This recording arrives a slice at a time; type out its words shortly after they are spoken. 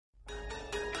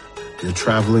You're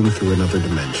traveling through another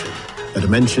dimension. A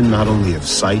dimension not only of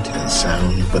sight and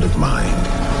sound, but of mind.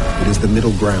 It is the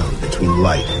middle ground between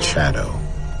light and shadow,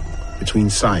 between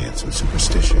science and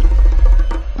superstition.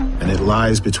 And it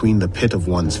lies between the pit of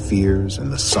one's fears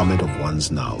and the summit of one's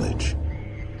knowledge.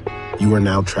 You are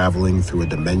now traveling through a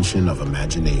dimension of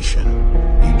imagination.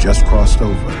 You just crossed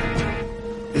over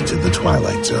into the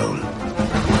Twilight Zone.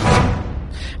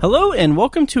 Hello, and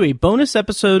welcome to a bonus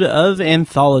episode of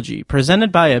Anthology,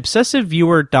 presented by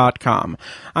ObsessiveViewer.com.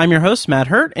 I'm your host, Matt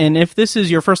Hurt, and if this is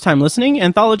your first time listening,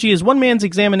 Anthology is one man's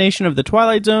examination of the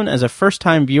Twilight Zone as a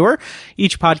first-time viewer.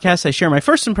 Each podcast, I share my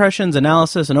first impressions,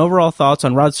 analysis, and overall thoughts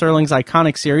on Rod Serling's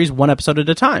iconic series, one episode at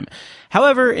a time.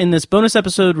 However, in this bonus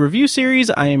episode review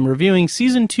series, I am reviewing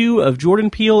Season 2 of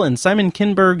Jordan Peele and Simon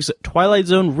Kinberg's Twilight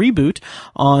Zone reboot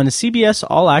on CBS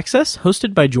All Access,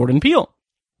 hosted by Jordan Peele.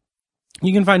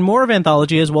 You can find more of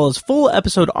Anthology as well as full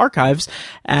episode archives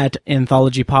at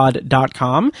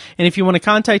anthologypod.com. And if you want to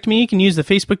contact me, you can use the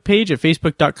Facebook page at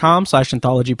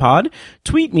facebook.com/anthologypod,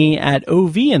 tweet me at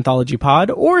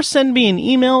OVAnthologypod, or send me an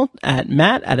email at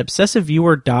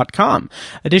matt@obsessiveviewer.com.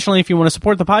 Additionally, if you want to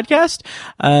support the podcast,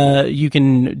 you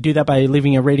can do that by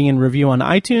leaving a rating and review on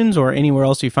iTunes or anywhere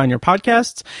else you find your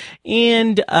podcasts.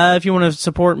 And if you want to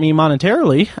support me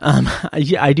monetarily,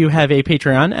 I do have a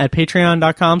Patreon at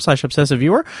patreon.com/obsessiveviewer,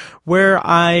 where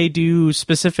I do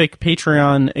specific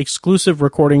Patreon exclusive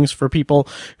recordings for people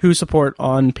who support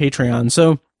on Patreon.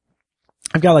 So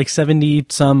I've got like 70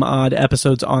 some odd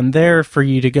episodes on there for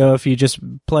you to go if you just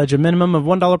pledge a minimum of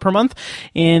 $1 per month.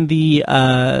 And the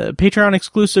Patreon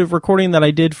exclusive recording that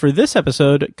I did for this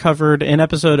episode covered an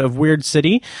episode of Weird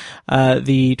City,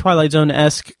 the Twilight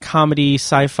Zone-esque comedy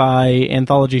sci-fi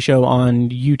anthology show on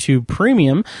YouTube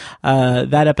Premium.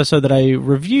 That episode that I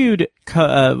reviewed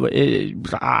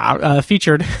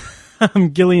featured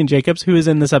Gillian Jacobs, who is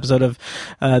in this episode of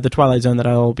The Twilight Zone that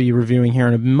I'll be reviewing here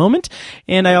in a moment.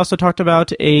 And I also talked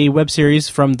about a web series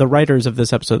from the writers of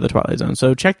this episode of The Twilight Zone.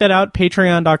 So check that out,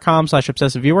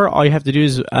 patreon.com/obsessiveviewer. All you have to do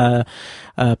is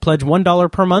pledge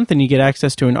 $1 per month, and you get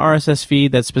access to an RSS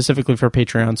feed that's specifically for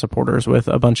Patreon supporters with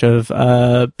a bunch of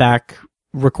back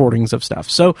recordings of stuff.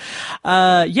 So,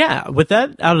 with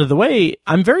that out of the way,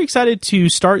 I'm very excited to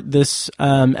start this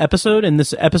episode and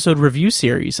this episode review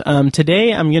series.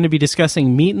 Today, I'm going to be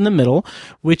discussing Meet in the Middle,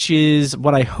 which is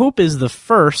what I hope is the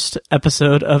first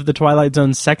episode of the Twilight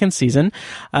Zone's second season.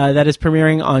 That is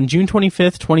premiering on June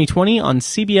 25th, 2020 on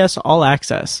CBS All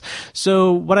Access.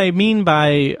 So, what I mean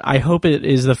by I hope it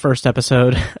is the first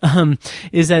episode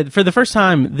is that for the first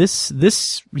time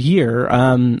this year,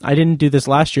 I didn't do this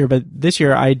last year, but this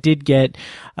year I did get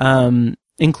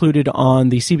included on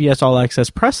the CBS All Access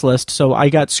press list, so I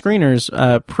got screeners,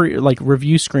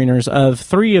 review screeners of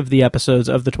 3 of the episodes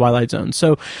of The Twilight Zone.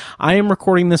 So I am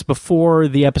recording this before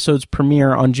the episode's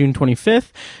premiere on June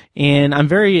 25th, and I'm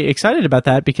very excited about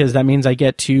that because that means I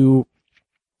get to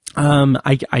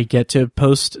I get to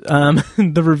post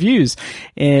the reviews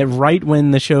right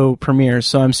when the show premieres.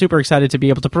 So I'm super excited to be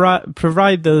able to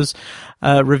provide those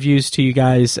reviews to you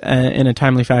guys in a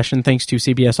timely fashion. Thanks to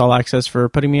CBS All Access for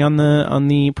putting me on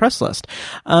the press list.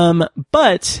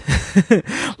 But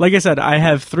like I said, I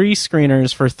have 3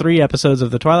 screeners for 3 episodes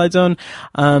of The Twilight Zone.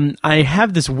 I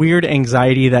have this weird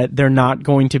anxiety that they're not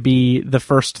going to be the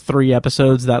first 3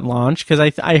 episodes that launch, because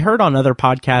I heard on other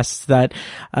podcasts that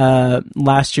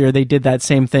last year they did that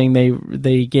same thing.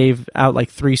 They gave out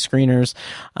like 3 screeners,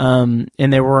 and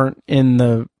they weren't in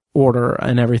the order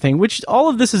and everything, which all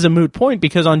of this is a moot point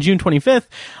because on June 25th,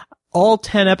 all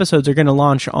 10 episodes are going to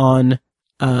launch on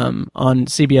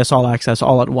CBS All Access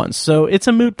all at once. So it's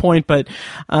a moot point, but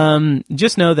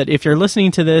just know that if you're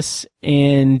listening to this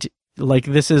and like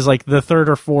this is like the 3rd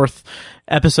or 4th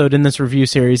episode in this review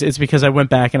series, it's because I went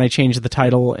back and I changed the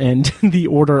title and the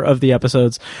order of the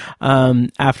episodes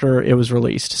after it was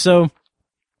released. So,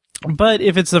 but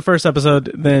if it's the first episode,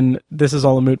 then this is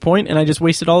all a moot point and I just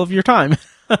wasted all of your time.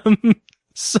 Okay,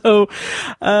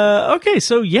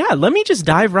 so yeah, let me just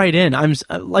dive right in.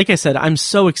 Like I said, I'm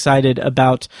so excited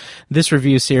about this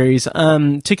review series.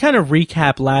 To kind of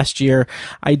recap last year,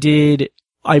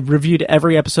 I reviewed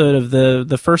every episode of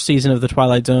the first season of The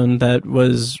Twilight Zone that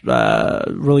was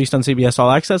released on CBS All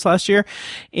Access last year,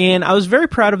 and I was very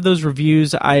proud of those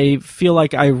reviews. I feel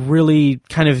like I really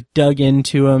kind of dug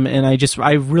into them, and I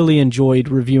really enjoyed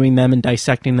reviewing them and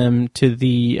dissecting them to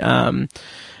the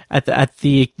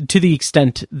to the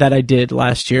extent that I did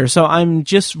last year. So I'm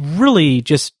just really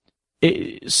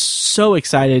so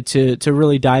excited to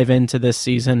really dive into this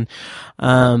season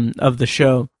of the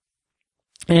show.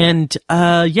 And,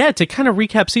 to kind of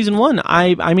recap season 1,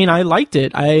 I mean, I liked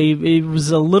it. It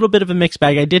was a little bit of a mixed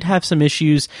bag. I did have some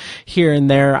issues here and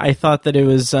there. I thought that it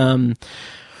was,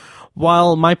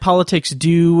 while my politics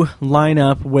do line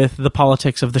up with the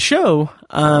politics of the show,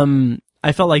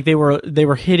 I felt like they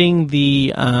were hitting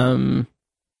the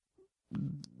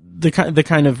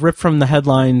kind of rip from the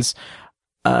headlines,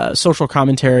 social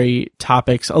commentary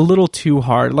topics a little too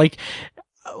hard. Like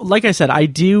I said, I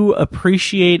do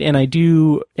appreciate, and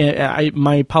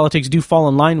my politics do fall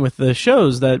in line with the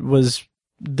shows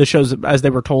as they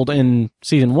were told in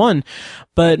season 1.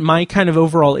 But my kind of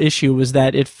overall issue was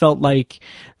that it felt like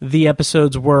the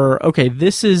episodes were, okay,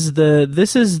 this is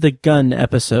the gun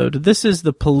episode. This is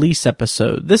the police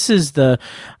episode. This is the,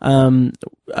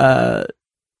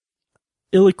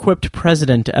 ill-equipped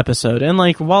president episode. And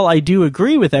while I do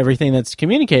agree with everything that's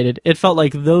communicated, it felt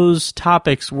like those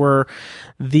topics were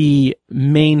the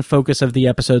main focus of the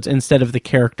episodes instead of the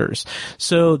characters.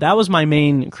 So that was my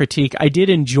main critique. I did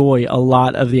enjoy a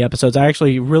lot of the episodes. I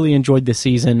actually really enjoyed the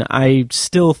season. I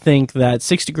still think that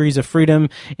 6 Degrees of Freedom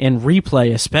and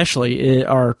Replay especially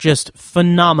are just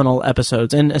phenomenal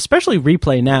episodes, and especially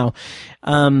Replay now.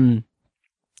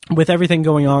 With everything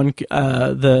going on,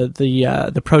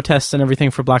 the protests and everything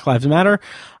for Black Lives Matter,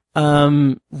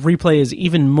 Replay is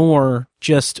even more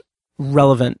just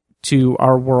relevant to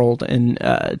our world and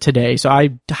today. So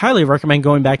I highly recommend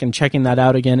going back and checking that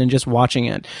out again and just watching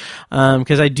it,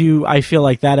 because I feel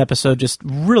like that episode just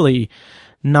really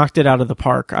knocked it out of the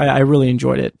park. I really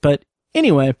enjoyed it. But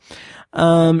anyway,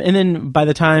 and then by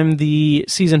the time the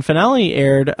season finale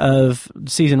aired of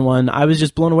season 1, I was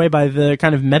just blown away by the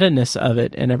kind of meta-ness of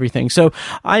it and everything. So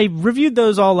I reviewed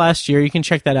those all last year. You can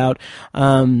check that out.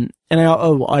 And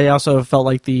I also felt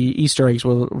like the Easter eggs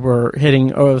were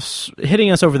hitting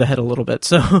us over the head a little bit.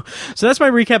 So that's my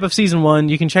recap of season 1.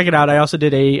 You can check it out. I also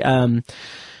did a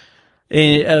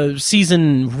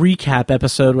season recap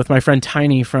episode with my friend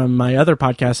Tiny from my other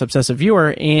podcast, Obsessive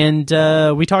Viewer, and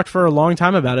we talked for a long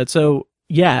time about it. So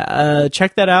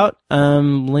check that out.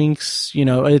 Links,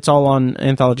 it's all on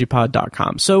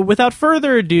anthologypod.com. So without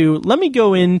further ado, let me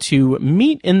go into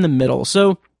Meet in the Middle.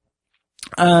 So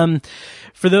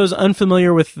for those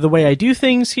unfamiliar with the way I do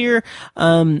things here,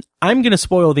 I'm going to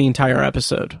spoil the entire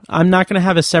episode. I'm not going to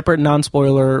have a separate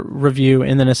non-spoiler review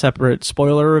and then a separate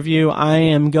spoiler review. I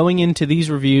am going into these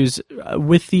reviews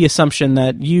with the assumption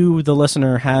that you, the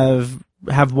listener, has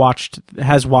watched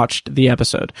the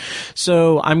episode.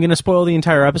 So I'm going to spoil the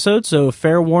entire episode. So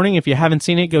fair warning, if you haven't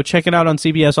seen it, go check it out on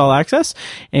CBS All Access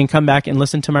and come back and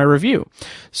listen to my review.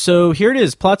 So here it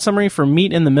is, plot summary for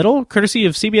Meet in the Middle, courtesy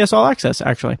of CBS All Access,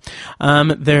 actually.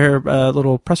 Their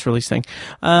little press release thing.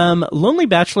 Lonely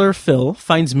bachelor Phil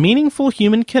finds meaningful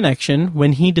human connection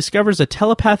when he discovers a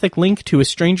telepathic link to a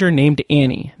stranger named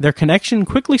Annie. Their connection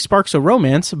quickly sparks a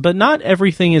romance, but not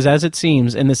everything is as it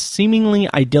seems in this seemingly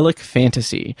idyllic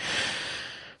fantasy.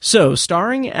 So,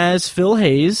 starring as Phil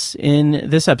Hayes in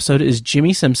this episode is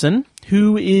Jimmy Simpson,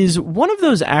 who is one of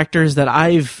those actors that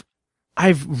I've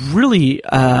really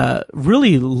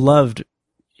loved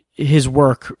his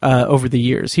work over the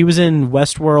years. He was in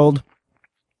Westworld,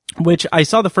 which I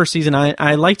saw the first season.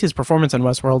 I liked his performance on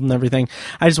Westworld and everything.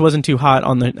 I just wasn't too hot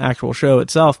on the actual show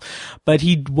itself. But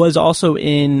he was also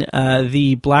in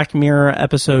the Black Mirror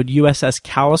episode USS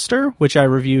Callister, which I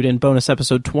reviewed in bonus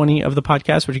episode 20 of the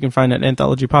podcast, which you can find at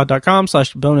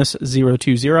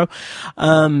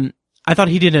anthologypod.com/bonus020. I thought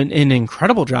he did an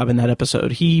incredible job in that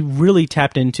episode. He really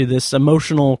tapped into this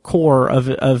emotional core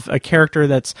of a character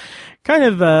that's kind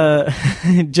of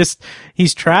just,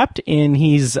 he's trapped and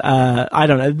he's I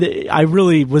don't know. I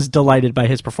really was delighted by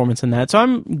his performance in that. So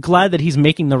I'm glad that he's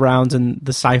making the rounds in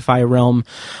the sci-fi realm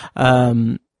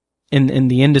in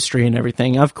the industry and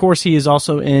everything. Of course, he is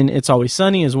also in It's Always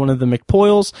Sunny as one of the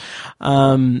McPoyles.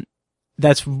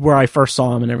 That's where I first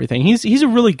saw him and everything. He's a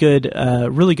really good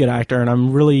actor, and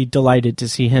I'm really delighted to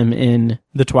see him in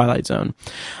The Twilight Zone.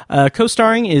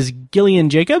 Co-starring is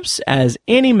Gillian Jacobs as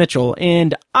Annie Mitchell,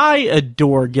 and I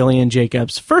adore Gillian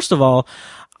Jacobs. First of all,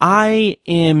 I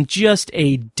am just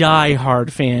a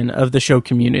die-hard fan of the show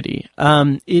Community.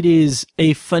 It is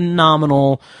a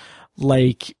phenomenal,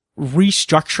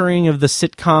 restructuring of the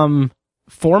sitcom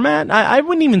format. I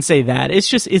wouldn't even say that. It's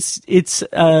just it's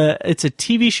a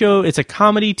TV show. It's a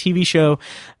comedy TV show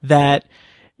that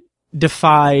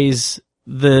defies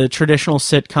the traditional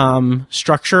sitcom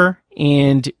structure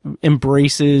and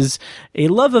embraces a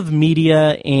love of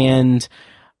media and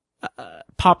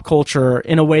pop culture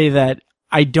in a way that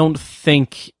I don't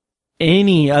think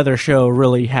any other show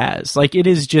really has. Like, it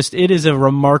is a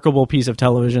remarkable piece of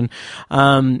television.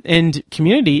 And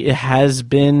Community, it has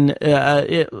been,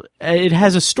 it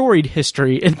has a storied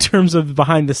history in terms of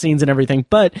behind the scenes and everything,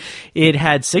 but it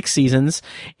had 6 seasons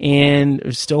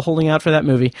and still holding out for that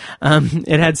movie.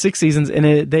 It had 6 seasons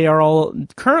and they are all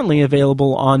currently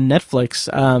available on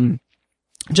Netflix.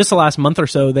 Just the last month or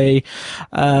so, they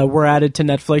were added to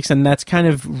Netflix, and that's kind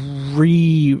of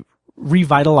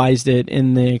revitalized it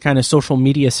in the kind of social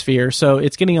media sphere. So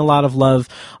it's getting a lot of love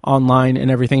online and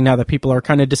everything now that people are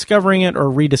kind of discovering it or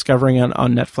rediscovering it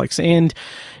on Netflix. And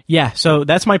yeah, so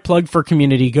that's my plug for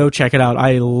Community. Go check it out.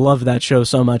 I love that show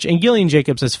so much. And Gillian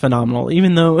Jacobs is phenomenal,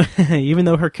 even though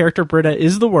her character Britta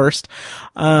is the worst.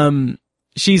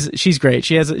 She's great.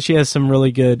 She has some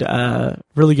really good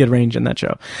range in that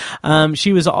show.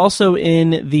 She was also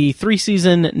in the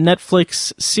 3-season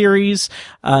Netflix series,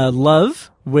 Love,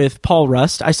 with Paul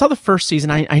Rust. I saw the first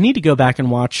season. I need to go back and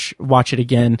watch it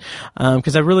again,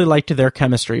 because I really liked their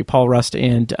chemistry, Paul Rust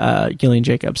and Gillian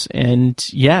Jacobs. And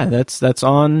yeah, that's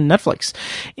on Netflix.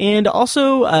 And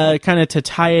also, kind of to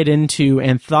tie it into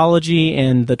Anthology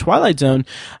and the Twilight Zone,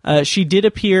 she did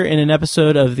appear in an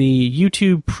episode of the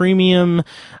YouTube Premium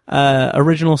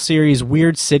original series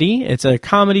Weird City. It's a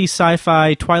comedy,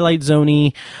 sci-fi, Twilight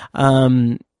Zone-y,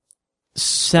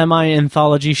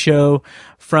 semi-anthology show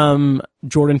from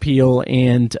Jordan Peele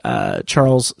and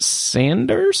Charles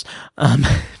Sanders. And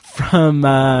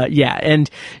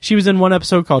she was in one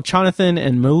episode called Jonathan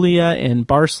and Mulia and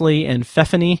Barsley and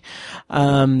Feffany.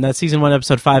 That's season 1,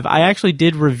 episode 5. I actually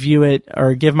did review it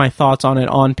or give my thoughts on it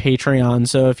on Patreon.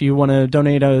 So if you want to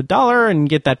donate $1 and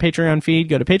get that Patreon feed,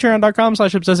 go to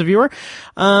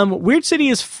patreon.com/obsessiveviewer. Weird City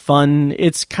is fun.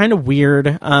 It's kind of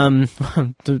weird.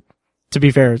 To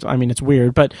be fair, I mean, it's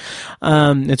weird, but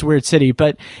it's Weird City,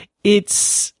 but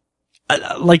it's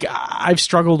like, I've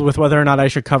struggled with whether or not I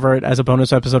should cover it as a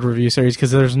bonus episode review series,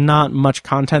 because there's not much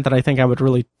content that I think I would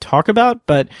really talk about.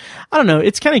 But I don't know,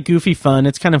 it's kind of goofy fun.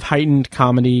 It's kind of heightened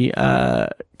comedy,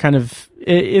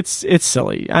 it's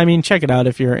silly. I mean, check it out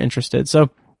if you're interested. So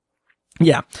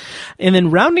yeah. And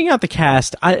then rounding out the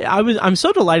cast, I'm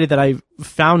so delighted that I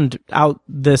found out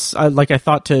this, I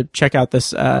thought to check out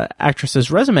this, actress's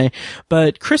resume,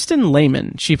 but Kristen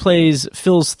Lehman, she plays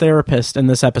Phil's therapist in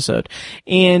this episode.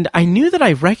 And I knew that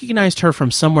I recognized her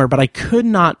from somewhere, but I could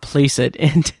not place it.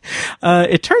 And,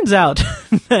 it turns out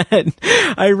that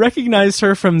I recognized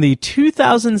her from the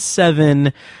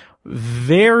 2007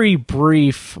 very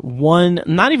brief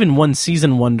not even 1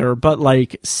 season wonder, but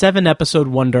like 7 episode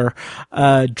wonder,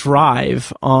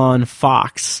 Drive on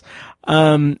Fox.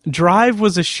 Drive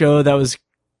was a show that was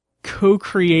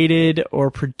co-created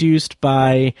or produced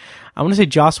by, I want to say,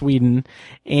 Joss Whedon,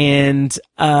 and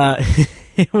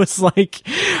it was like,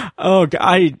 oh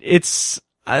god, it's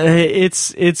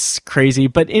crazy.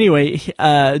 But anyway,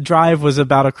 Drive was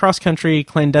about a cross-country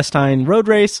clandestine road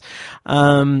race,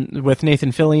 with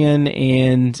Nathan Fillion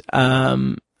and,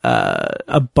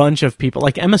 a bunch of people,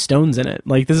 like Emma Stone's in it.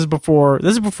 Like, this is before,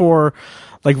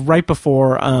 like right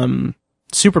before,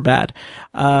 Superbad.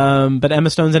 But Emma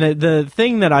Stone's in it. The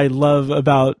thing that I love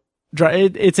about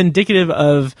Drive, it's indicative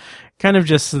of kind of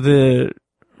just the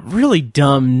really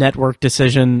dumb network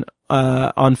decision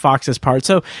on Fox's part.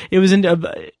 So it was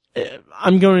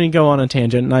I'm going to go on a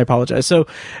tangent, and I apologize. So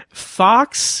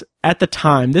Fox, at the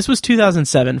time, this was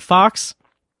 2007, Fox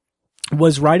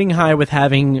was riding high with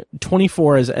having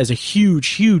 24 as a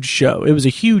huge show. It was a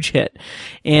huge hit.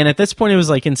 And at this point, it was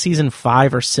like in season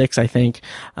 5 or 6, I think,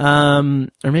 or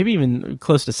maybe even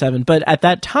close to 7. But at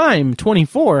that time,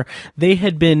 24, they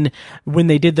had been, when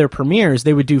they did their premieres,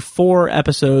 they would do 4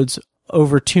 episodes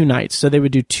over 2 nights. So they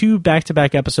would do 2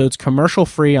 back-to-back episodes commercial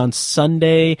free on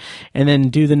Sunday, and then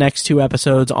do the next 2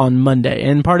 episodes on Monday.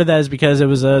 And part of that is because it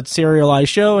was a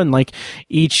serialized show, and like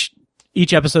each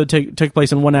episode took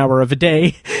place in 1 hour of a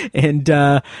day, and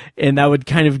that would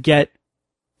kind of get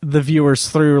the viewers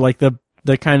through like the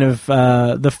kind of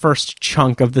the first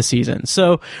chunk of the season.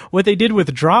 So what they did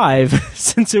with Drive,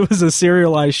 since it was a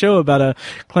serialized show about a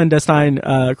clandestine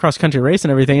cross-country race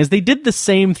and everything, is they did the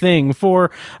same thing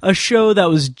for a show that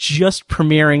was just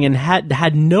premiering and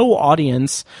had no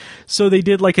audience. So they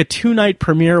did like a 2-night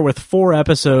premiere with 4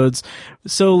 episodes.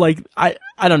 So like, I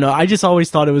don't know, I just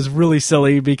always thought it was really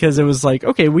silly, because it was like,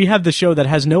 okay, we have the show that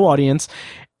has no audience,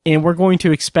 and we're going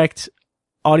to expect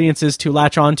audiences to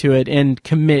latch onto it and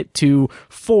commit to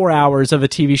 4 hours of a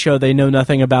TV show they know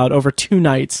nothing about over 2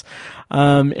 nights,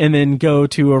 and then go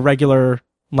to a regular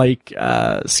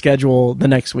schedule the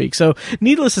next week. So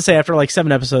needless to say, after like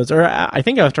 7 episodes, or I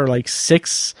think after like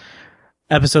 6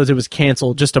 episodes it was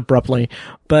canceled just abruptly.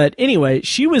 But anyway,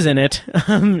 she was in it.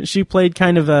 She played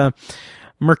kind of a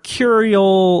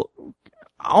mercurial,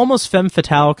 almost femme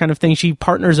fatale kind of thing. She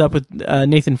partners up with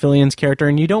Nathan Fillion's character,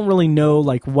 and you don't really know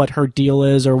like what her deal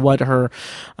is or what her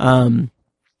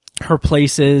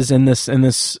place is in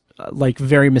this like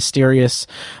very mysterious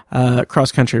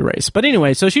cross country race. But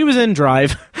anyway, so she was in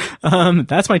Drive.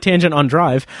 That's my tangent on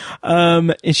Drive.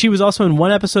 And she was also in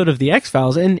one episode of The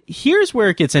X-Files, and here's where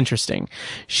it gets interesting.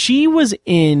 She was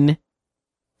in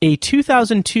a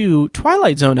 2002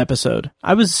 Twilight Zone episode.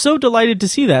 I was so delighted to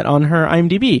see that on her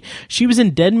IMDb. She was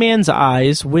in Dead Man's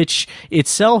Eyes, which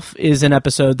itself is an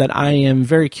episode that I am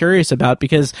very curious about,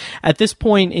 because at this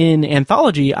point in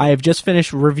Anthology, I have just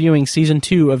finished reviewing season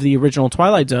 2 of the original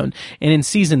Twilight Zone. And in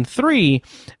season 3,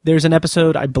 there's an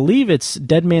episode, I believe it's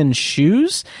Dead Man's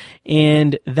Shoes.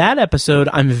 And that episode,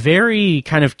 I'm very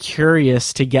kind of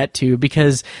curious to get to,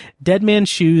 because Dead Man's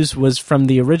Shoes was from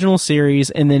the original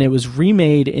series, and then it was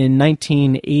remade in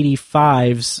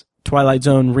 1985's Twilight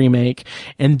Zone remake,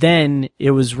 and then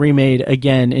it was remade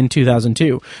again in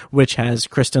 2002, which has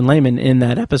Kristen Lehman in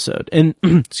that episode. And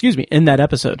in that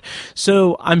episode.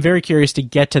 So I'm very curious to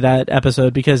get to that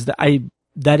episode, because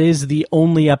that is the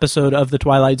only episode of the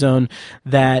Twilight Zone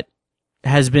that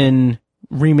has been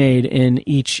remade in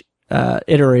each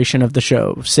iteration of the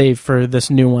show, save for this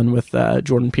new one with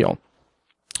Jordan Peele.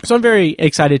 So I'm very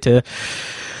excited to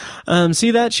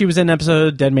see that. She was in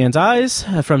episode Dead Man's Eyes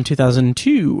from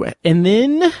 2002. And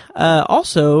then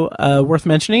also worth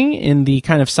mentioning, in the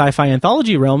kind of sci-fi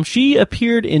anthology realm, she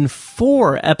appeared in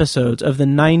 4 episodes of the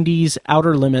 90s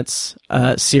Outer Limits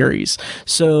series.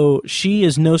 So she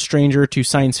is no stranger to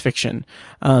science fiction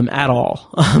at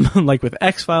all. Like with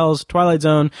X-Files, Twilight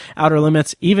Zone, Outer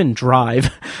Limits, even Drive.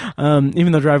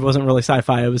 Even though Drive wasn't really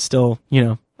sci-fi, it was still,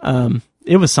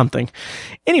 it was something.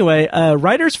 Anyway,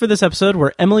 writers for this episode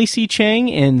were Emily C.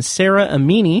 Chang and Sarah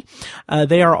Amini.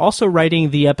 They are also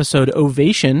writing the episode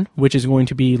Ovation, which is going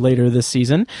to be later this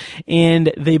season.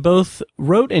 And they both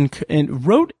wrote,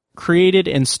 created,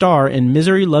 and star in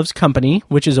Misery Loves Company,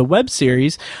 which is a web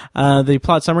series. The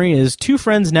plot summary is 2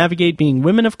 friends navigate being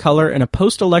women of color in a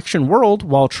post-election world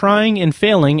while trying and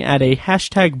failing at a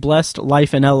 #blessed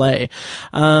life in LA.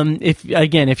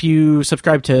 If you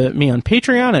subscribe to me on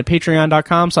Patreon at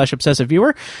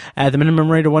patreon.com/obsessiveviewer, at the minimum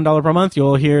rate of $1 per month,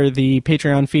 you'll hear the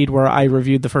Patreon feed where I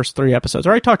reviewed the first 3 episodes,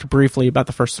 or I talked briefly about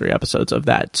the first 3 episodes of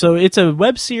that. So it's a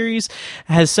web series,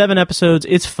 has 7 episodes.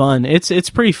 It's fun. It's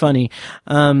pretty funny.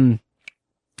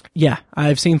 Yeah,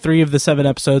 I've seen 3 of the 7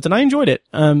 episodes, and I enjoyed it.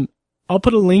 I'll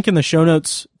put a link in the show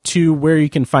notes to where you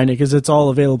can find it, because it's all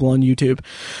available on YouTube.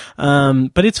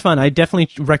 But it's fun. I definitely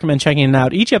recommend checking it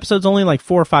out. Each episode's only like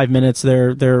 4 or 5 minutes.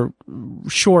 They're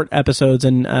short episodes,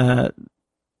 and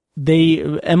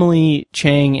Emily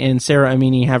Chang and Sarah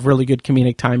Amini have really good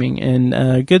comedic timing and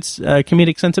good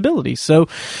comedic sensibility. So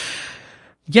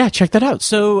yeah, check that out.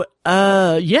 So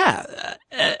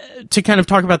to kind of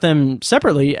talk about them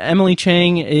separately, Emily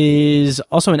Chang is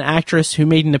also an actress who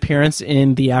made an appearance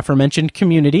in the aforementioned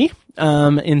Community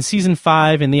in season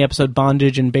 5 in the episode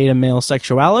Bondage and Beta Male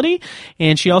Sexuality,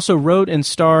 and she also wrote and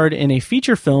starred in a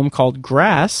feature film called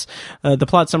Grass. The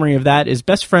plot summary of that is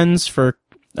best friends,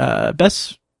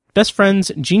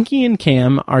 Jinky and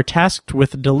Cam, are tasked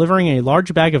with delivering a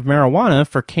large bag of marijuana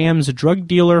for Cam's drug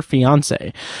dealer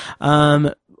fiance.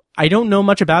 I don't know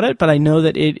much about it, but I know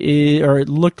that it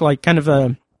looked like kind of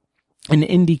an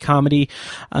indie comedy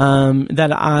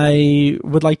that I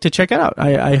would like to check out.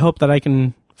 I hope that I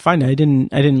can find it. I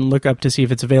didn't look up to see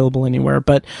if it's available anywhere,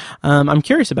 but I'm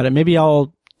curious about it. Maybe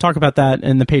I'll talk about that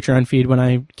in the Patreon feed when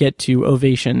I get to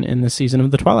Ovation in the season of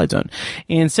The Twilight Zone.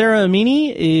 And Sarah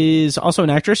Amini is also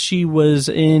an actress. She was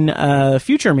in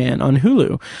Future Man on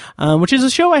Hulu, which is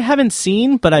a show I haven't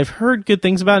seen, but I've heard good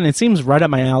things about, and it seems right up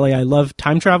my alley. I love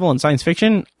time travel and science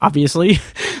fiction, obviously.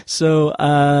 So,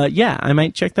 I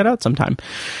might check that out sometime.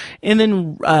 And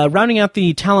then rounding out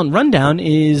the talent rundown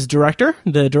is director.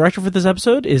 The director for this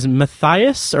episode is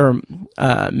Matthias Herndl.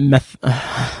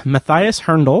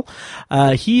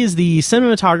 He is the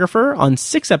cinematographer on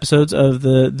 6 episodes of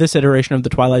this iteration of The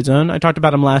Twilight Zone. I talked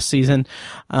about him last season.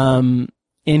 And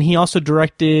he also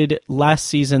directed last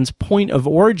season's Point of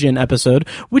Origin episode,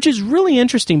 which is really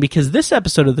interesting because this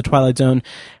episode of The Twilight Zone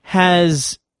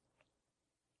has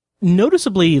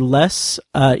noticeably less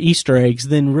Easter eggs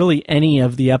than really any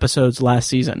of the episodes last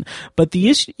season. But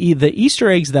the Easter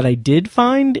eggs that I did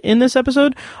find in this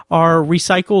episode are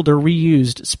recycled or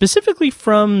reused, specifically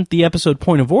from the episode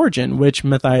Point of Origin, which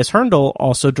Matthias Herndl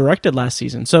also directed last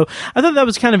season. So I thought that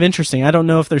was kind of interesting. I don't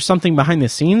know if there's something behind the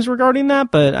scenes regarding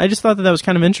that, but I just thought that was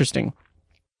kind of interesting.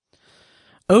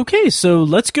 Okay, so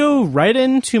let's go right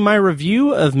into my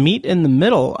review of Meet in the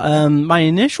Middle. My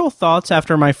initial thoughts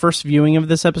after my first viewing of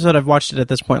this episode, I've watched it at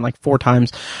this point like 4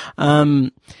 times,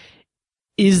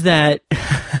 is that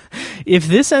if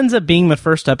this ends up being the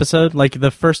first episode, like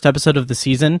the first episode of the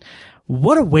season,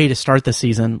 what a way to start the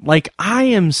season. Like, I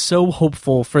am so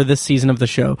hopeful for this season of the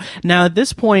show. Now, at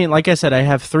this point, like I said, I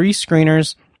have 3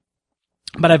 screeners,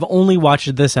 but I've only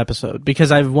watched this episode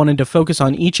because I've wanted to focus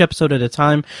on each episode at a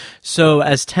time. So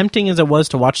as tempting as it was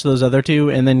to watch those other 2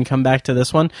 and then come back to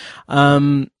this one,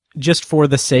 just for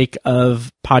the sake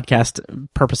of podcast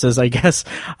purposes, I guess,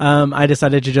 I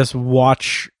decided to just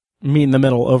watch Meet in the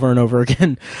Middle over and over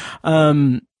again.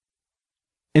 And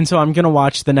so I'm going to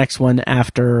watch the next one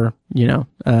after,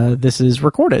 this is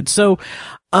recorded. So,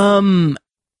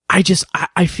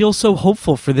 I feel so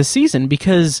hopeful for this season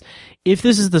because if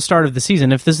this is the start of the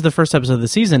season, if this is the first episode of the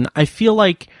season, I feel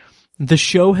like the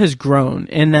show has grown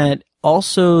and that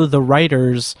also the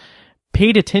writers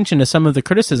paid attention to some of the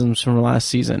criticisms from last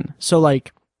season. So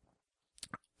like,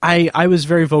 I was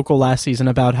very vocal last season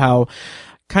about how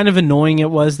kind of annoying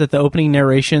it was that the opening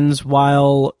narrations,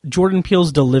 while Jordan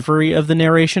Peele's delivery of the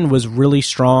narration was really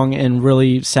strong and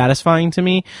really satisfying to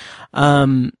me,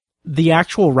 the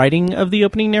actual writing of the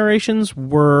opening narrations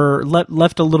were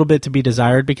left a little bit to be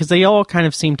desired because they all kind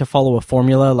of seem to follow a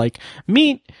formula, like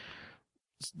meet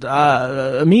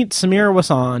Samir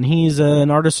Wassan, he's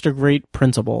an artist of great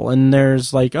principle, and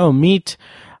there's like, meet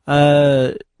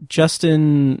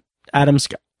Justin Adam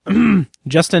Scott,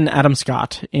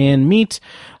 and meet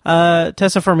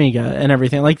Tessa Farmiga and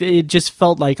everything. Like, it just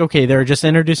felt like, okay, they're just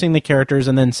introducing the characters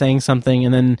and then saying something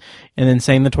and then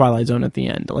saying the Twilight Zone at the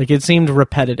end. Like, it seemed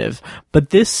repetitive.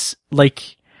 But this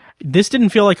didn't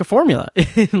feel like a formula.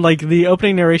 Like, the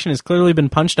opening narration has clearly been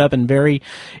punched up and I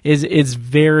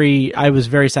was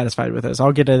very satisfied with this.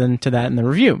 I'll get into that in the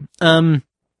review.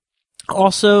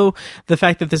 Also, the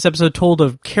fact that this episode told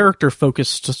a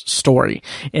character-focused story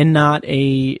and not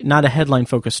a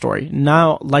headline-focused story.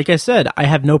 Now, like I said, I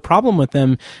have no problem with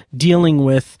them dealing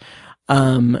with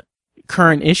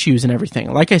current issues and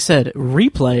everything. Like I said,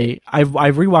 Replay, I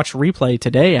rewatched Replay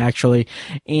today, actually,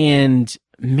 and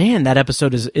man, that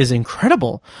episode is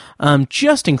incredible.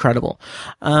 Just incredible.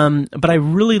 But I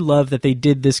really love that they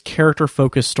did this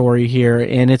character-focused story here,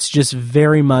 and it's just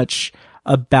very much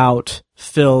about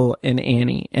Phil and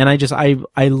Annie, and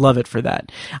I love it for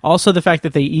that. Also, the fact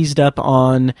that they eased up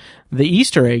on the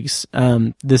Easter eggs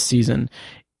this season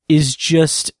is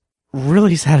just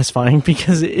really satisfying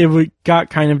because it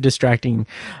got kind of distracting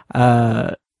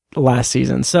last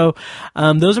season. So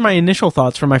those are my initial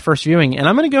thoughts from my first viewing, and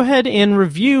I'm going to go ahead and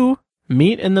review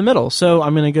Meet in the Middle. So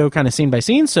I'm going to go kind of scene by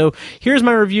scene. So here's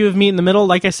my review of Meet in the Middle.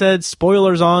 Like I said,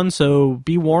 spoilers on, so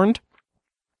be warned.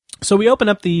 So we open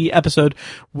up the episode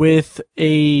with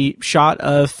a shot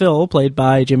of Phil, played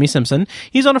by Jimmy Simpson.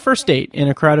 He's on a first date in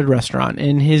a crowded restaurant,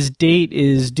 and his date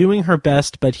is doing her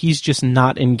best, but he's just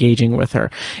not engaging with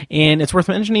her. And it's worth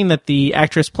mentioning that the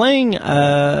actress playing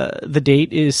the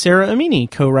date is Sarah Amini,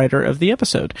 co-writer of the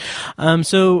episode.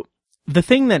 So the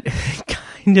thing that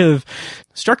kind of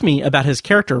struck me about his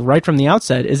character right from the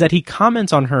outset is that he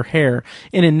comments on her hair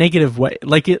in a negative way.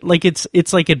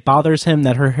 It's like it bothers him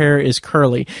that her hair is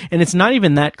curly, and it's not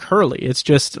even that curly. It's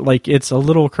just like, it's a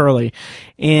little curly,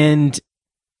 and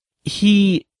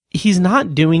he's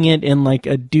not doing it in like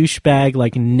a douchebag,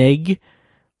 like neg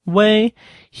way.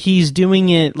 He's doing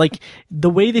it like,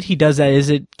 the way that he does that is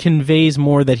it conveys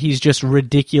more that he's just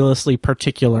ridiculously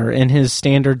particular, and his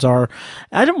standards are,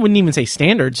 wouldn't even say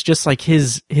standards, just like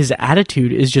his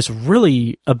attitude is just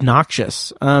really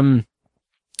obnoxious.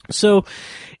 So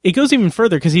it goes even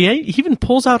further because he even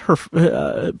pulls out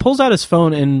his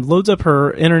phone and loads up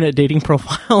her internet dating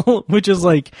profile, which is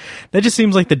like, that just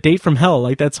seems like the date from hell.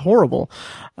 Like, that's horrible.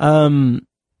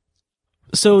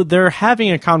 So they're having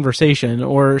a conversation,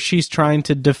 or she's trying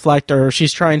to deflect, or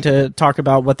she's trying to talk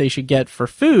about what they should get for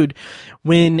food,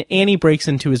 when Annie breaks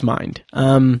into his mind.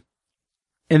 And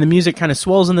the music kind of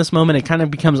swells in this moment. It kind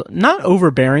of becomes not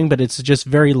overbearing, but it's just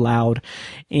very loud.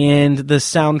 And the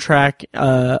soundtrack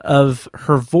of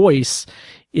her voice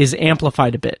is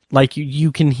amplified a bit. Like,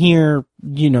 you can hear,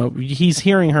 he's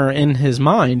hearing her in his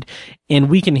mind, and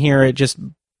we can hear it just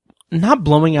not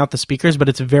blowing out the speakers, but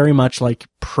it's very much like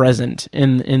present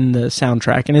in the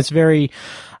soundtrack, and it's very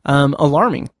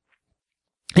alarming.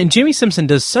 And Jimmy Simpson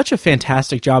does such a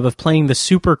fantastic job of playing the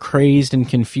super crazed and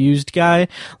confused guy.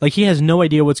 Like, he has no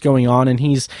idea what's going on, and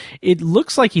it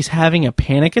looks like he's having a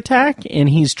panic attack, and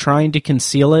he's trying to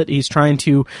conceal it. He's trying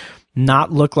to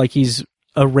not look like he's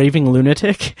a raving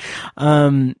lunatic.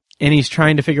 And he's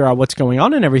trying to figure out what's going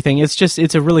on and everything.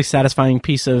 It's a really satisfying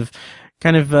piece of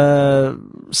kind of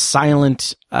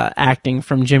silent acting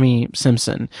from Jimmy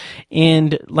Simpson.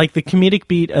 And like the comedic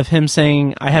beat of him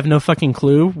saying, I have no fucking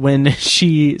clue, when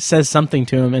she says something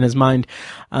to him in his mind,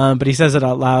 but he says it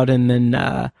out loud, and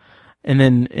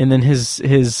then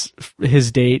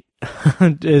his date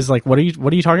is like, what are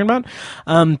you talking about?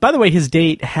 By the way, his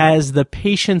date has the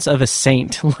patience of a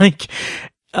saint. Like,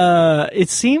 it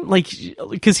seemed like,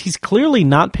 because he's clearly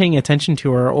not paying attention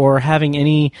to her or having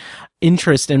any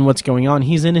interest in what's going on.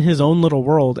 He's in his own little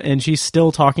world, and she's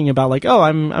still talking about like, oh,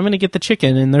 I'm going to get the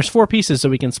chicken, and there's 4 pieces so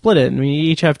we can split it, and we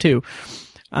each have 2.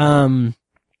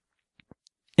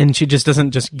 And she just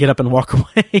doesn't just get up and walk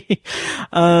away.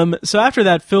 So after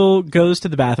that, Phil goes to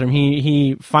the bathroom.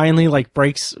 He finally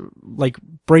breaks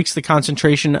the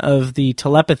concentration of the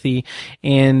telepathy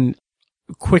and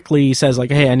quickly says like,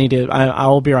 hey,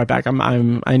 I'll be right back.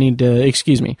 I need to,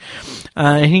 excuse me.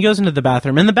 And he goes into the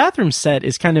bathroom, and the bathroom set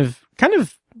is kind of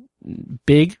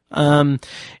big.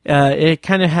 It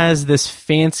kind of has this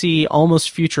fancy,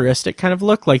 almost futuristic kind of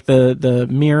look. Like the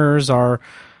mirrors are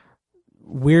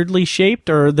weirdly shaped,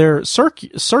 or they're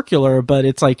circular, but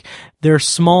it's like they're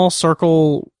small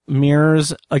circle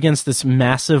mirrors against this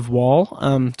massive wall.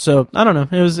 So I don't know.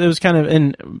 It was kind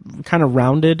of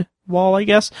rounded wall, I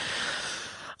guess.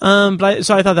 So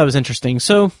I thought that was interesting.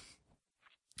 So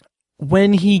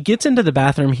when he gets into the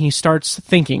bathroom, he starts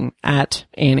thinking at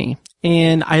Annie.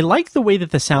 And I like the way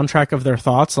that the soundtrack of their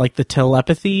thoughts, like the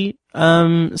telepathy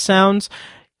sounds,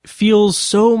 feels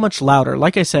so much louder.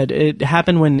 Like I said, it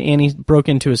happened when Annie broke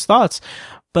into his thoughts,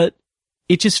 but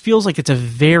it just feels like it's a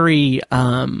very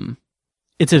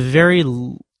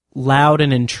loud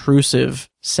and intrusive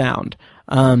sound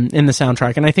in the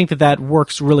soundtrack. And I think that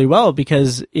works really well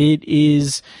because it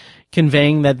is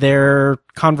conveying that their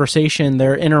conversation,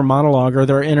 their inner monologue or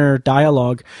their inner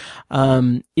dialogue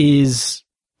is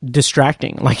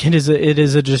distracting. Like it is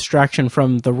a distraction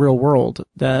from the real world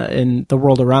and the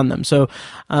world around them. So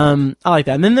I like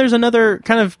that. And then there's another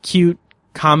kind of cute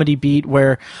comedy beat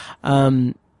where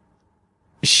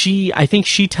I think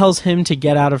she tells him to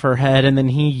get out of her head, and then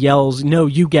he yells, "No,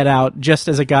 you get out," just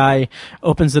as a guy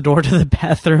opens the door to the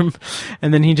bathroom,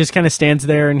 and then he just kind of stands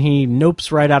there and he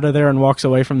nopes right out of there and walks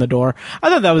away from the door. I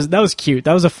thought that was cute.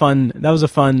 That was a fun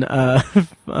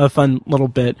a fun little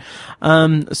bit.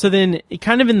 So then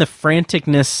kind of in the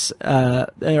franticness,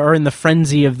 or in the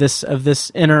frenzy of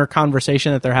this inner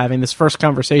conversation that they're having, this first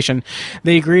conversation,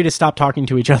 they agree to stop talking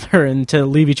to each other and to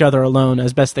leave each other alone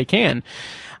as best they can.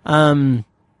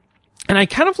 And I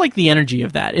kind of like the energy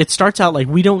of that. It starts out like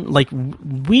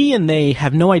we and they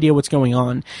have no idea what's going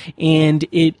on, and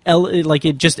it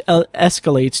just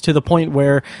escalates to the point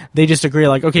where they just agree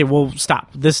like, okay, well, stop.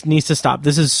 This needs to stop.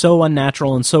 This is so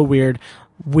unnatural and so weird.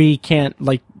 We can't,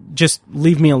 just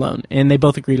leave me alone. And they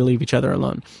both agree to leave each other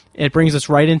alone. It brings us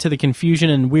right into the confusion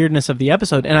and weirdness of the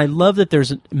episode. And I love that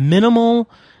there's minimal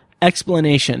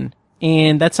explanation.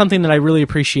 And that's something that I really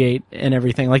appreciate and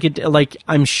everything.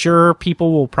 I'm sure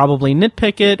people will probably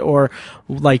nitpick it or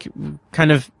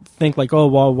kind of think oh,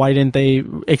 well, why didn't they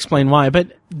explain why?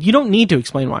 But you don't need to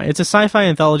explain why. It's a sci-fi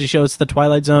anthology show. It's the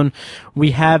Twilight Zone.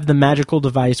 We have the magical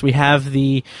device. We have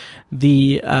the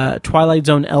Twilight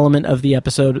Zone element of the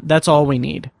episode. That's all we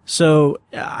need. So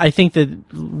I think that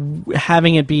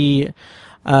having it be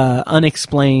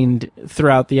unexplained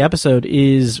throughout the episode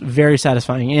is very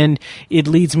satisfying, and it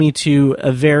leads me to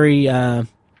a very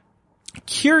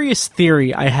curious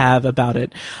theory I have about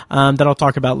it that I'll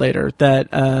talk about later, that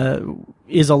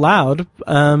is allowed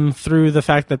through the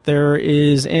fact that there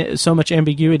is so much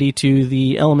ambiguity to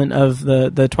the element of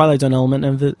the Twilight Zone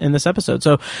element in this episode.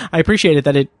 So I appreciate it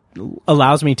that it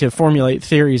allows me to formulate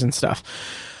theories and stuff.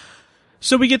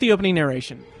 So we get the opening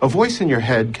narration. A voice in your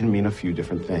head can mean a few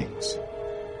different things.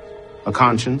 A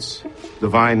conscience,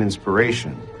 divine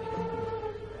inspiration,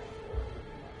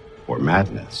 or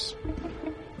madness.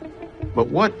 But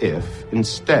what if,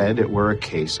 instead, it were a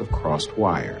case of crossed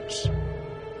wires?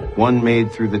 One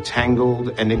made through the tangled,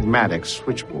 enigmatic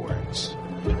switchboards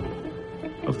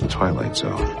of the Twilight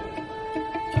Zone.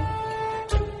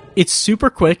 It's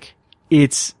super quick.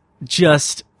 It's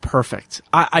just perfect.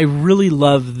 I really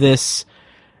love this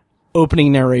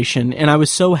opening narration, and I was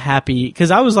so happy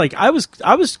because I was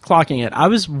clocking it. I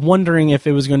was wondering if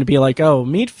it was going to be like, oh,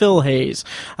 meet Phil Hayes,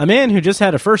 a man who just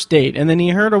had a first date, and then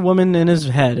he heard a woman in his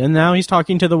head, and now he's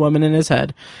talking to the woman in his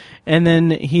head, and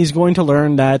then he's going to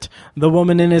learn that the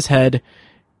woman in his head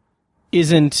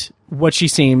isn't what she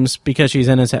seems because she's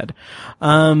in his head.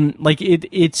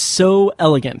 It's so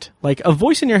elegant. Like, a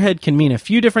voice in your head can mean a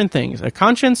few different things: a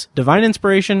conscience, divine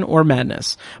inspiration, or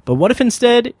madness. But what if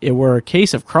instead it were a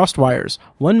case of crossed wires,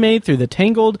 one made through the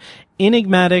tangled,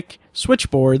 enigmatic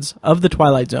switchboards of the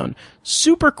Twilight Zone.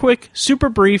 Super quick, super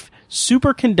brief,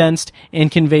 super condensed,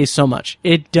 and conveys so much.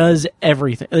 It does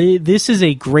everything. This is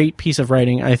a great piece of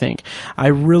writing, I think. I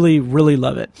really, really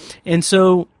love it. And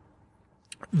so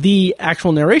the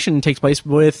actual narration takes place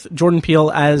with Jordan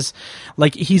Peele as,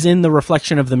 like, he's in the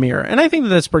reflection of the mirror. And I think that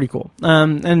that's pretty cool.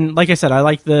 And like I said, I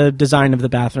like the design of the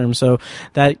bathroom, so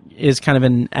that is kind of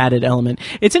an added element.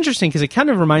 It's interesting because it kind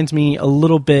of reminds me a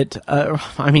little bit,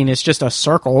 I mean, it's just a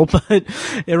circle, but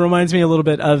it reminds me a little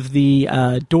bit of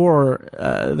the door,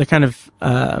 the kind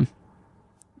of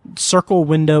circle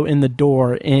window in the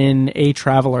door in A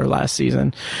Traveler last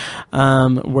season,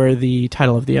 where the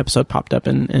title of the episode popped up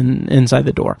in inside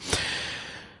the door.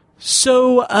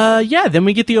 So, then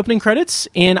we get the opening credits,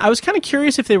 and I was kind of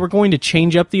curious if they were going to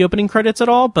change up the opening credits at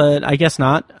all, but I guess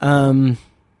not.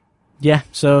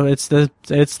 So it's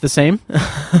the same.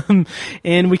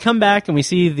 And we come back and we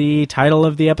see the title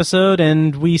of the episode,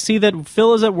 and we see that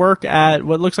Phil is at work at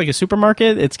what looks like a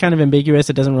supermarket. It's kind of ambiguous.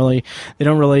 They don't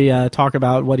really talk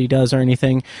about what he does or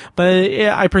anything, but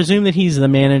I presume that he's the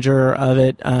manager of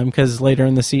it, because later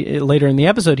in the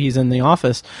episode he's in the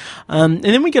office. And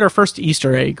then we get our first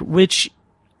Easter egg, which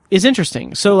is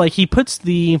interesting. So, like, he puts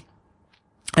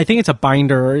I think it's a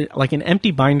binder, like an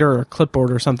empty binder or a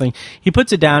clipboard or something. He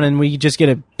puts it down, and we just get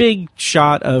a big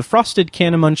shot of frosted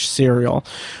Can Munch cereal,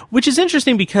 which is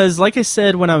interesting because, like I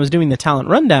said when I was doing the talent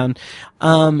rundown,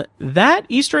 that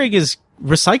Easter egg is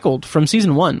recycled from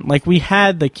season 1. Like, we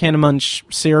had the Can Munch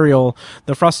cereal,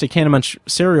 the frosted Can Munch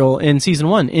cereal in season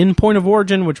 1 in Point of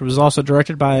Origin, which was also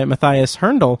directed by Matthias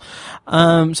Herndl.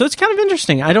 So it's kind of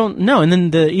interesting. I don't know. And then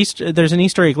there's an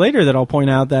Easter egg later that I'll point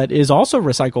out that is also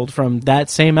recycled from that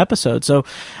same episode. So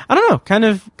I don't know, kind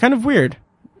of weird.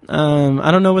 I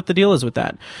don't know what the deal is with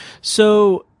that.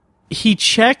 So he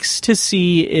checks to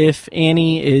see if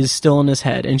Annie is still in his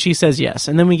head, and she says yes.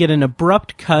 And then we get an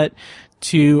abrupt cut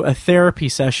to a therapy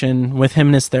session with him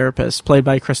and his therapist, played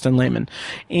by Kristen Lehman.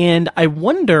 And I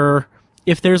wonder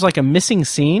if there's like a missing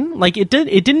scene. Like, it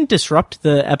didn't disrupt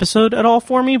the episode at all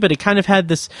for me, but it kind of had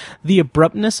the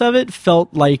abruptness of it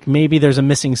felt like maybe there's a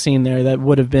missing scene there that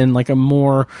would have been like a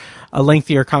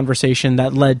lengthier conversation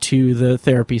that led to the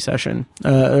therapy session,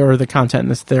 or the content in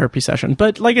this therapy session.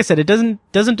 But like I said, it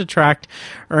doesn't detract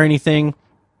or anything.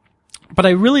 But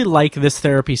I really like this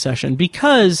therapy session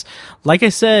because, like I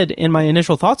said in my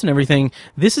initial thoughts and everything,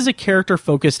 this is a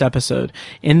character-focused episode.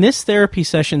 And this therapy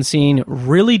session scene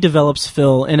really develops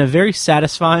Phil in a very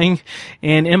satisfying,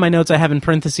 and in my notes I have in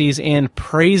parentheses, and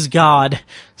praise God,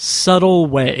 subtle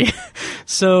way.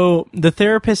 So the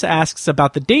therapist asks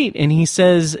about the date, and he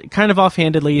says, kind of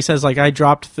offhandedly, he says, like, I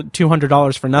dropped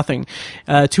 $200 for nothing.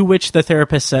 To which the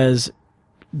therapist says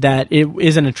that it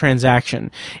isn't a transaction.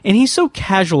 And he's so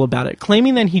casual about it,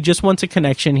 claiming that he just wants a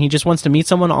connection, he just wants to meet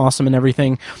someone awesome and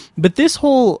everything. But this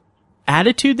whole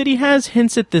attitude that he has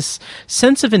hints at this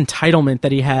sense of entitlement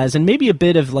that he has, and maybe a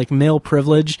bit of like male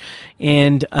privilege,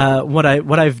 and what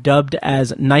I've dubbed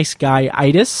as nice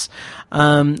guy-itis,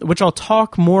 which I'll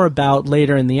talk more about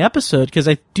later in the episode, because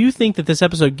I do think that this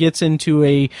episode gets into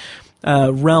a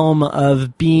realm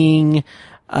of being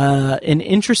an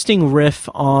interesting riff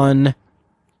on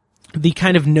the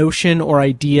kind of notion or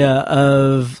idea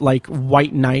of like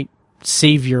white knight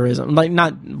saviorism, like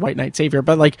not white knight savior,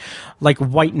 but like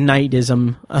white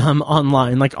knightism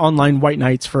online, like online white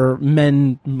knights for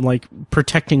men, like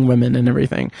protecting women and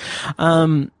everything.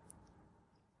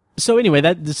 So anyway,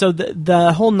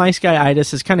 the whole nice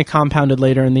guy-itis is kind of compounded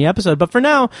later in the episode, but for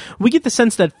now, we get the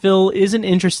sense that Phil isn't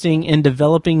interested in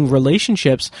developing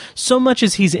relationships so much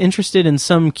as he's interested in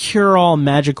some cure-all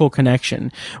magical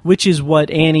connection, which is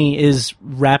what Annie is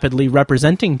rapidly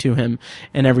representing to him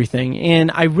and everything.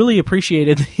 And I really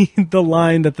appreciated the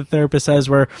line that the therapist says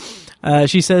where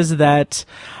she says that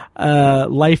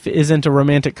life isn't a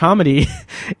romantic comedy,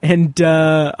 and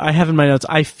I have in my notes,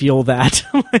 I feel that.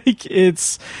 Like,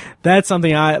 that's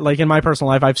something I, like, in my personal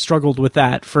life, I've struggled with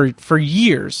that for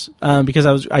years,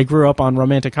 because I grew up on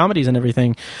romantic comedies and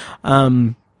everything,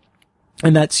 and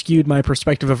that skewed my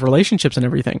perspective of relationships and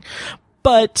everything.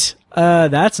 But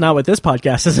that's not what this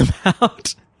podcast is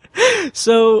about.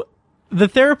 So the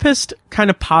therapist kind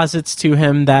of posits to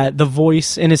him that the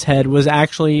voice in his head was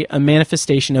actually a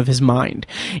manifestation of his mind.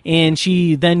 And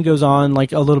she then goes on,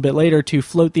 like, a little bit later to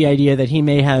float the idea that he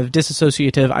may have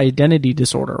dissociative identity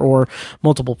disorder or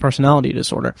multiple personality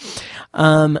disorder.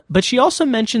 But she also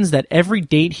mentions that every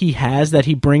date he has that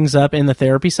he brings up in the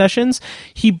therapy sessions,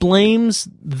 he blames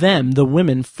them, the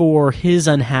women, for his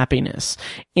unhappiness.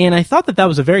 And I thought that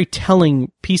was a very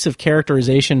telling piece of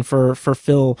characterization for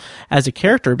Phil as a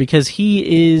character, because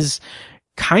he is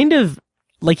kind of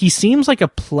like he seems like a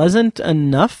pleasant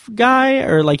enough guy,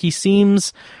 or like he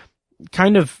seems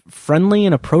kind of friendly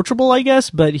and approachable, I guess,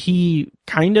 but he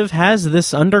kind of has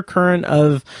this undercurrent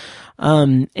of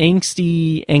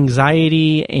angsty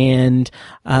anxiety and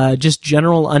just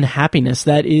general unhappiness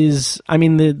that is, I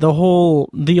mean, the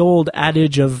old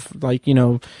adage of, like, you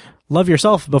know, love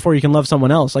yourself before you can love someone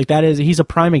else. Like, that is, he's a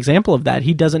prime example of that.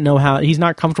 He doesn't know how, he's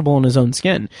not comfortable in his own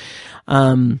skin.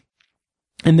 And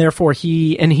therefore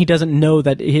he doesn't know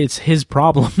that it's his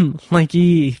problem. Like,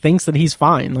 he thinks that he's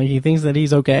fine. Like, he thinks that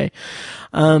he's okay.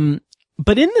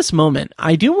 But in this moment,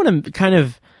 I do want to kind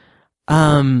of,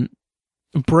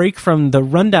 break from the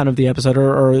rundown of the episode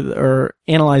or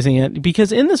analyzing it,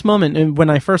 because in this moment, and when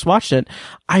I first watched it,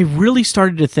 I really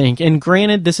started to think, and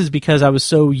granted, this is because I was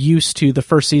so used to the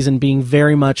first season being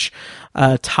very much,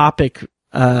 topic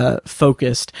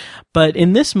focused. But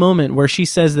in this moment where she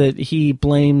says that he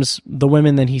blames the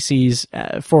women that he sees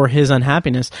for his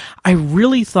unhappiness, I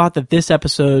really thought that this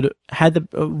episode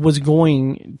was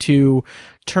going to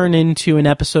turn into an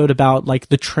episode about, like,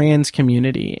 the trans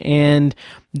community, and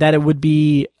that it would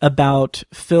be about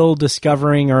Phil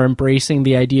discovering or embracing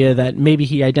the idea that maybe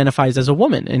he identifies as a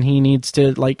woman and he needs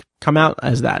to, like, come out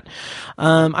as that.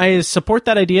 I support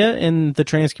that idea in the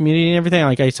trans community and everything.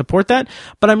 Like, I support that,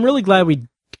 but I'm really glad we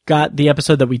got the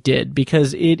episode that we did,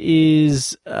 because it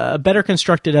is a better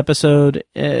constructed episode,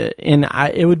 and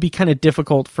it would be kind of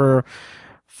difficult for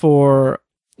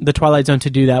the Twilight Zone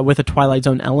to do that with a Twilight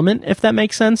Zone element, if that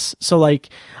makes sense. So, like,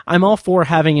 I'm all for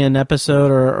having an episode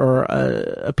or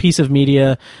a piece of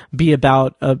media be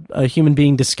about a human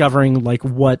being discovering, like,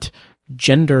 what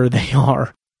gender they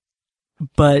are.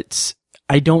 But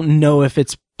I don't know if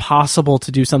it's possible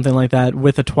to do something like that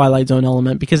with a Twilight Zone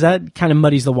element, because that kind of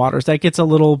muddies the waters. That gets a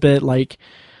little bit, like,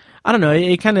 I don't know,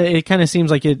 it kind of seems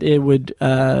like it would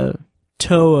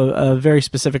toe a very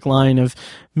specific line of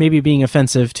maybe being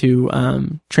offensive to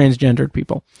transgendered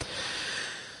people.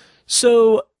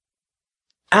 So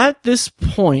at this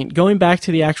point, going back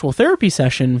to the actual therapy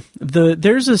session,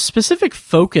 there's a specific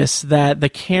focus that the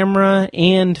camera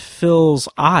and Phil's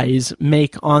eyes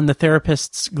make on the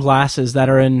therapist's glasses that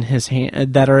are in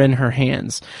her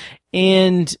hands.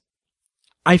 And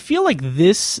I feel like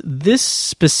this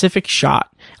specific shot,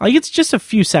 like, it's just a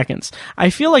few seconds, I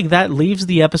feel like that leaves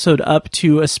the episode up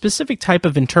to a specific type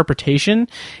of interpretation,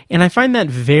 and I find that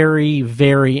very,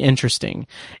 very interesting.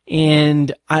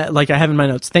 And I have in my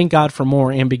notes, thank God for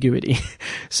more ambiguity.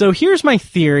 So here's my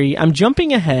theory. I'm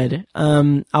jumping ahead.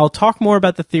 I'll talk more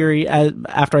about the theory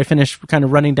after I finish kind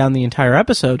of running down the entire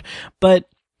episode, but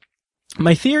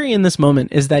my theory in this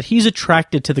moment is that he's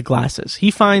attracted to the glasses.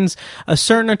 He finds a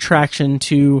certain attraction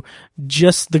to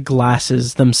just the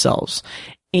glasses themselves.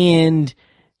 And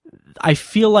I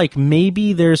feel like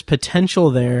maybe there's potential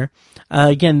there.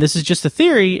 Again, this is just a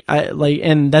theory,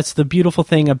 and that's the beautiful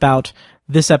thing about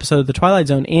this episode of The Twilight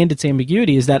Zone and its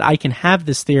ambiguity, is that I can have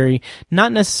this theory,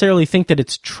 not necessarily think that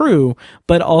it's true,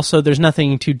 but also there's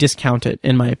nothing to discount it,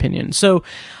 in my opinion. So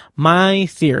my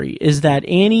theory is that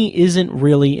Annie isn't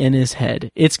really in his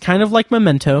head. It's kind of like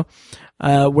Memento,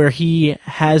 where he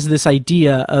has this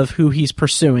idea of who he's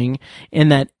pursuing,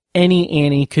 and that any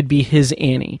Annie could be his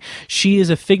Annie. She is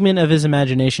a figment of his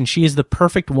imagination. She is the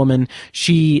perfect woman.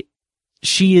 She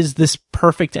is this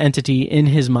perfect entity in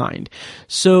his mind.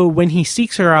 So when he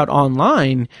seeks her out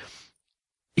online,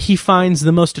 he finds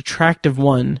the most attractive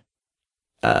one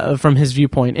from his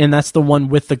viewpoint, and that's the one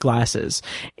with the glasses.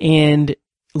 And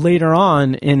later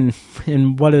on in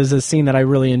what is a scene that I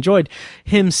really enjoyed,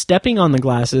 him stepping on the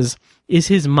glasses is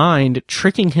his mind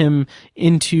tricking him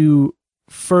into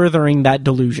furthering that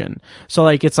delusion. So,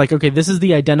 like, it's like, okay, this is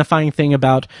the identifying thing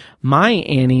about my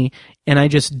Annie, and I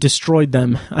just destroyed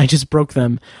them. I just broke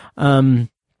them.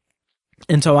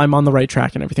 And so I'm on the right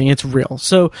track and everything. It's real.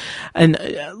 So, and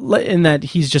in that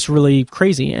he's just really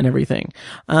crazy and everything.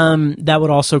 That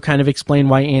would also kind of explain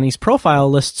why Annie's profile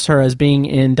lists her as being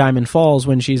in Diamond Falls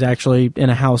when she's actually in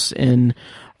a house in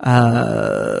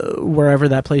wherever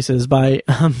that place is by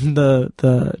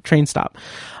the train stop.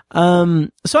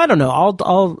 So I don't know.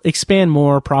 I'll expand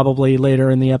more probably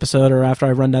later in the episode or after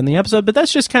I run down the episode, but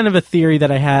that's just kind of a theory that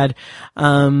I had,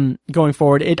 going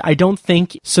forward. I don't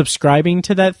think subscribing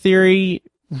to that theory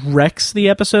wrecks the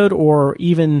episode or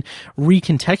even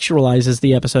recontextualizes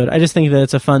the episode. I just think that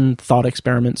it's a fun thought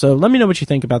experiment. So let me know what you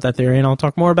think about that theory, and I'll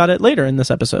talk more about it later in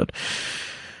this episode.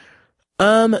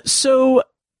 So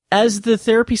as the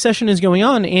therapy session is going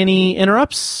on, Annie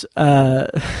interrupts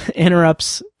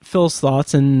Phil's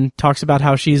thoughts and talks about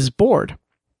how she's bored.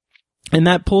 And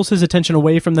that pulls his attention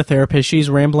away from the therapist. She's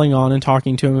rambling on and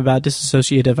talking to him about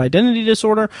dissociative identity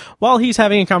disorder while he's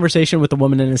having a conversation with the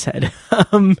woman in his head.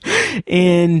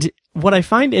 And what I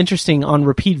find interesting on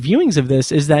repeat viewings of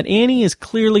this is that Annie is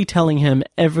clearly telling him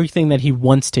everything that he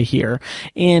wants to hear.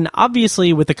 And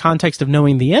obviously, with the context of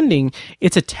knowing the ending,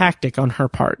 it's a tactic on her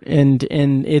part. And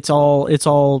it's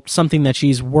all something that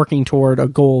she's working toward a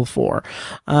goal for.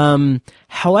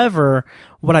 However,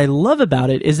 what I love about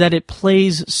it is that it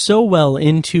plays so well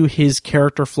into his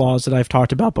character flaws that I've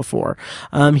talked about before.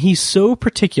 He's so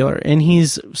particular, and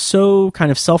he's so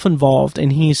kind of self-involved,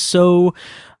 and he's so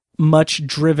much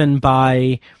driven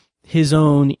by his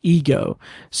own ego.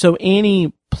 So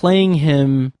Annie playing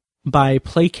him by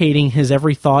placating his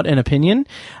every thought and opinion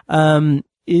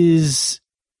is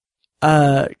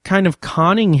kind of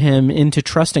conning him into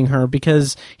trusting her,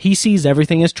 because he sees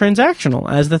everything as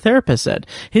transactional, as the therapist said.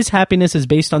 His happiness is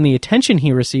based on the attention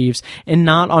he receives and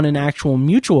not on an actual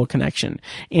mutual connection.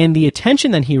 And the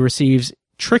attention that he receives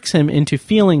tricks him into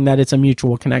feeling that it's a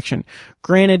mutual connection.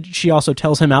 Granted, she also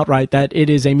tells him outright that it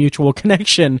is a mutual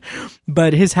connection,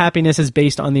 but his happiness is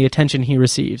based on the attention he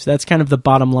receives. That's kind of the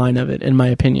bottom line of it, in my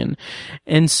opinion.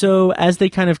 And so as they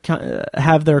kind of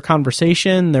have their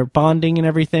conversation, their bonding and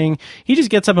everything, he just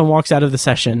gets up and walks out of the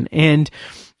session. And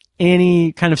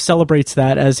Annie kind of celebrates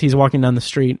that as he's walking down the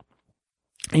street.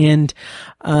 And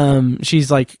she's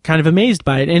like kind of amazed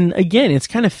by it. And again, it's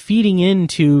kind of feeding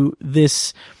into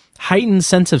this heightened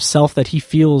sense of self that he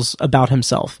feels about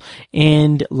himself.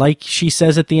 And like she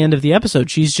says at the end of the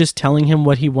episode, she's just telling him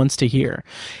what he wants to hear.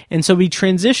 And so we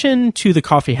transition to the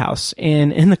coffee house.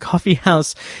 And in the coffee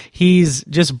house, he's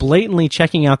just blatantly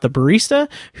checking out the barista,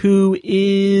 who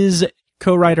is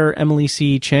co-writer Emily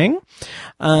C. Chang.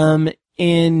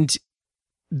 And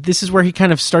this is where he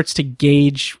kind of starts to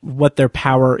gauge what their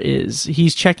power is.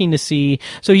 He's checking to see,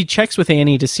 so he checks with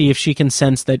Annie to see if she can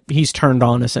sense that he's turned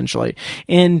on, essentially.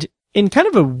 And in kind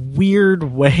of a weird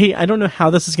way, I don't know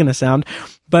how this is going to sound,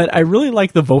 but I really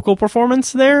like the vocal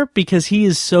performance there, because he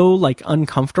is so like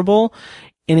uncomfortable,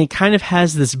 and it kind of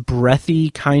has this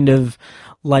breathy kind of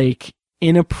like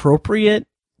inappropriate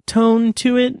tone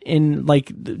to it, and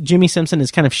like Jimmy Simpson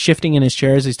is kind of shifting in his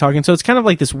chair as he's talking, so it's kind of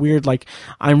like this weird, like,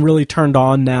 I'm really turned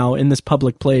on now in this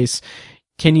public place,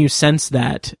 can you sense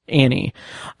that, Annie?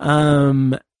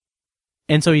 And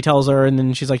so he tells her, and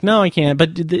then she's like, no, I can't,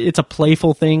 but it's a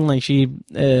playful thing, like she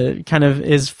kind of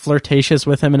is flirtatious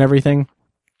with him and everything.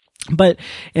 But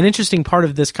an interesting part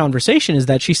of this conversation is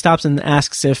that she stops and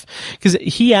asks because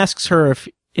he asks her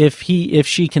if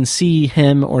she can see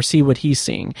him or see what he's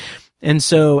seeing. And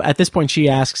so at this point she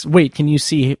asks, wait, can you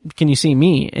see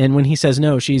me? And when he says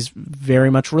no, she's very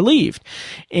much relieved.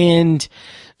 And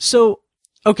so,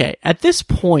 okay, at this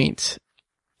point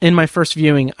in my first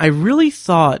viewing, I really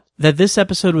thought that this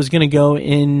episode was going to go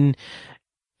in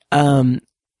a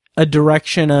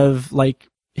direction of like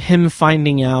him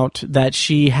finding out that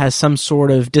she has some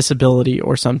sort of disability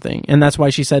or something. And that's why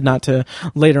she said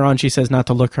later on she says not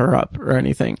to look her up or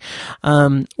anything.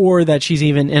 Or that she's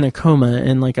even in a coma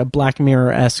in like a Black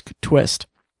Mirror-esque twist.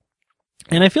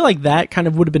 And I feel like that kind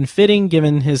of would have been fitting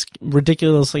given his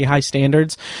ridiculously high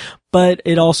standards, but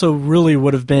it also really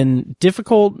would have been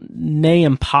difficult, nay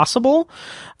impossible,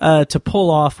 to pull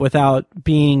off without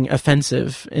being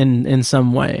offensive in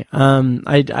some way.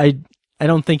 I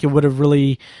don't think it would have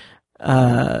really,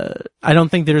 I don't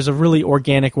think there's a really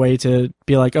organic way to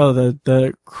be like, oh,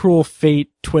 the cruel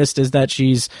fate twist is that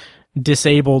she's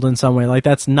disabled in some way. Like,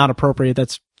 that's not appropriate.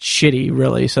 That's shitty,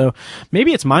 really. So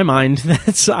maybe it's my mind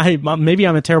maybe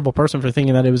I'm a terrible person for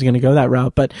thinking that it was going to go that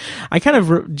route, but I kind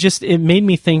of it made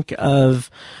me think of,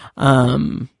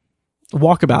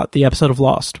 Walkabout, the episode of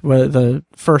Lost, the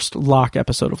first Locke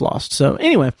episode of Lost. So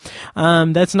anyway,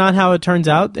 that's not how it turns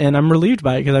out, and I'm relieved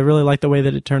by it because I really like the way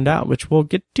that it turned out, which we'll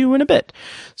get to in a bit.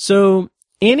 So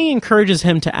Annie encourages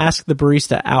him to ask the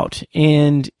barista out,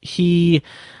 and he,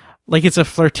 like, it's a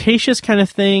flirtatious kind of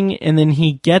thing, and then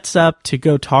he gets up to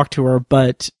go talk to her,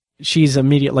 but she's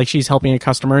she's helping a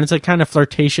customer, and it's a kind of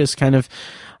flirtatious kind of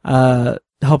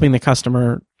helping the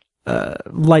customer,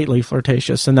 lightly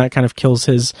flirtatious, and that kind of kills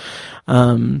his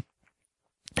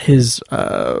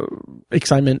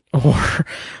excitement, or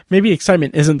maybe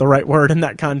excitement isn't the right word in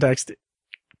that context.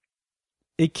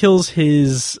 It kills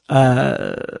his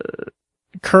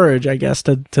courage, I guess,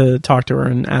 to talk to her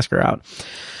and ask her out.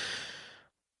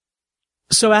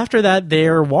 So after that,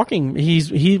 they're walking.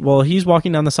 He's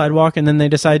walking down the sidewalk, and then they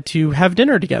decide to have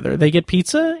dinner together. They get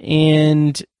pizza,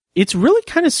 and it's really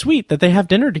kind of sweet that they have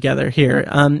dinner together here.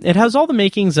 It has all the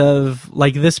makings of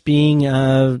like this being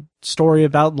a story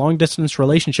about long distance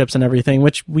relationships and everything,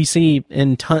 which we see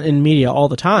in media all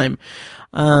the time.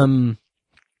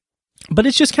 But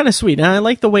it's just kind of sweet. And I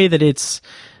like the way that it's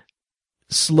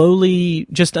slowly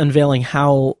just unveiling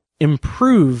how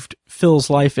improved Phil's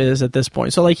life is at this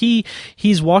point. So like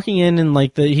he's walking in and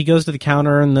like he goes to the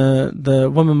counter and the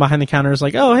woman behind the counter is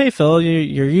like, "Oh, hey Phil,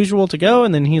 you're usual to go."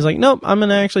 And then he's like, "Nope, I'm going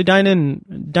to actually dine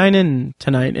in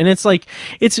tonight." And it's like,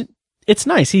 it's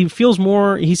nice. He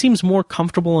seems more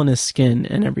comfortable in his skin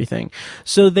and everything.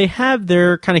 So they have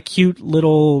their kind of cute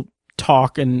little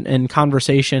talk and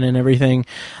conversation and everything.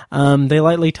 They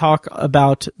lightly talk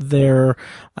about their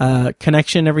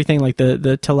connection, everything, like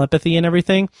the telepathy and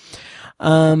everything.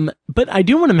 But I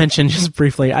do want to mention just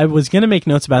briefly, I was going to make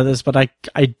notes about this, but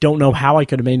I don't know how I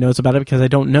could have made notes about it because I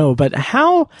don't know. But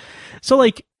so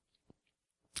like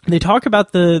they talk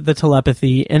about the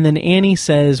telepathy, and then Annie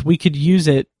says we could use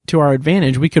it to our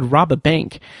advantage. We could rob a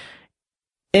bank.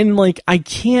 And like I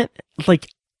can't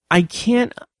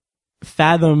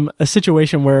fathom a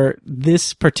situation where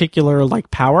this particular like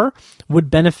power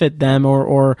would benefit them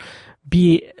or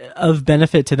be of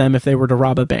benefit to them if they were to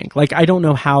rob a bank. Like, I don't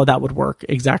know how that would work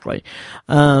exactly.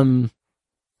 But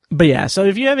yeah, so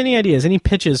if you have any ideas, any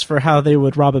pitches for how they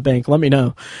would rob a bank, let me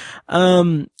know.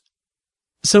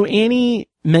 So Annie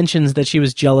mentions that she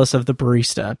was jealous of the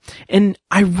barista, and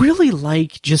I really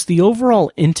like just the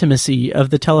overall intimacy of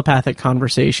the telepathic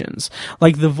conversations.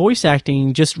 Like the voice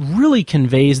acting just really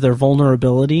conveys their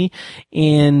vulnerability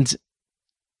and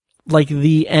like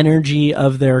the energy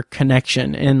of their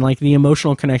connection and like the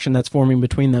emotional connection that's forming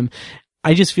between them.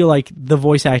 I just feel like the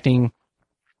voice acting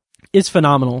is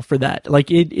phenomenal for that.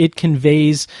 Like it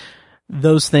conveys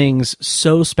those things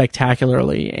so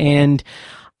spectacularly. And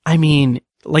I mean,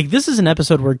 like, this is an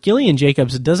episode where Gillian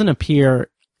Jacobs doesn't appear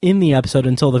in the episode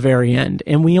until the very end,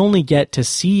 and we only get to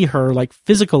see her like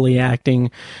physically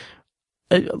acting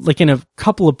like in a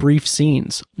couple of brief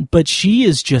scenes, but she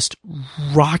is just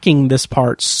rocking this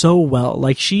part so well.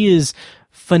 Like, she is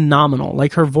phenomenal.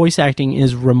 Like, her voice acting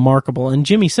is remarkable. And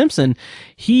Jimmy Simpson,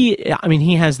 he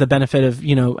has the benefit of,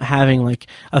 having like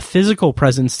a physical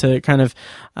presence to kind of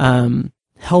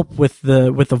help with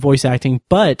the voice acting,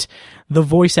 but the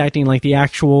voice acting, like the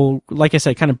actual, like I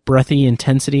said, kind of breathy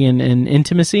intensity and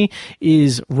intimacy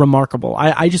is remarkable.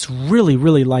 I just really,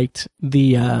 really liked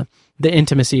the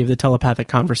intimacy of the telepathic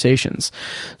conversations.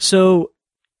 So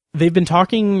they've been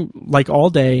talking like all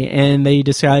day, and they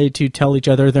decided to tell each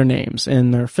other their names,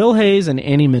 and they're Phil Hayes and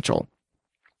Annie Mitchell.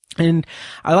 And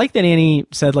I like that Annie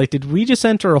said, like, did we just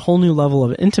enter a whole new level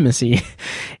of intimacy?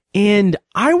 And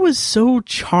I was so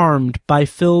charmed by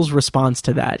Phil's response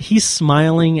to that. He's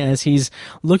smiling as he's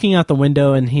looking out the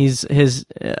window, and his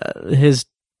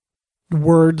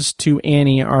words to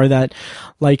Annie are that,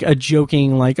 like, a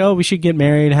joking, like, oh, we should get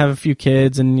married, have a few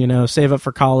kids, and, save up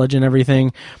for college and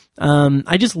everything.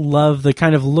 I just love the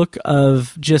kind of look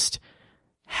of just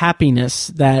happiness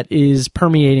that is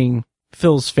permeating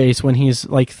Phil's face when he's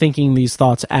like thinking these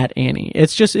thoughts at Annie.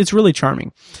 It's really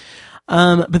charming.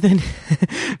 But then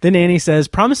Annie says,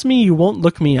 promise me you won't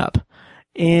look me up.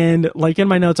 And like in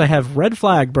my notes, I have red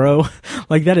flag, bro.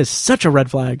 Like, that is such a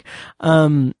red flag.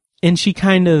 And she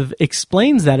kind of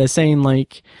explains that as saying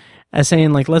like,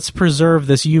 let's preserve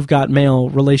this you've got mail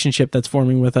relationship that's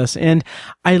forming with us. And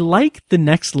I like the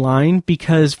next line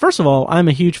because, first of all, I'm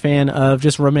a huge fan of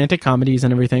just romantic comedies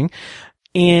and everything.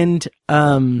 And,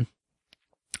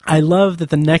 I love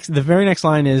that the very next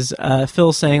line is,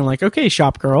 Phil saying like, okay,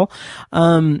 shop girl.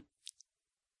 And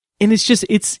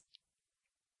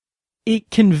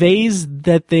it conveys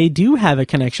that they do have a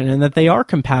connection and that they are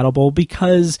compatible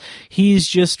because he's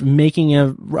just making a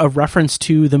reference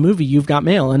to the movie You've Got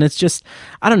Mail. And it's just,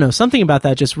 I don't know, something about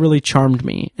that just really charmed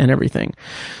me and everything.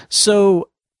 So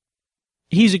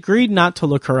he's agreed not to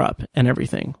look her up and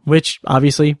everything, which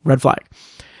obviously red flag.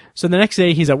 So the next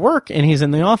day he's at work and he's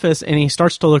in the office and he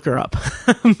starts to look her up.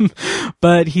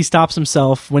 But he stops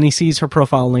himself when he sees her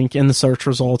profile link in the search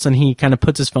results, and he kind of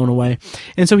puts his phone away.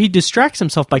 And so he distracts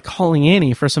himself by calling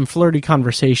Annie for some flirty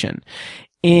conversation.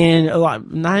 And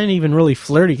not even really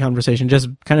flirty conversation, just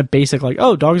kind of basic, like,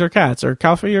 oh, dogs or cats, or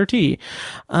coffee or tea.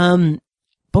 But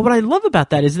what I love about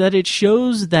that is that it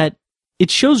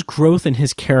shows growth in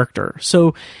his character.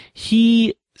 So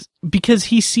because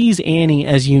he sees Annie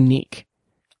as unique.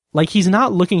 Like, he's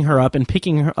not looking her up and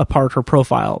picking apart her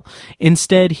profile.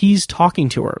 Instead, he's talking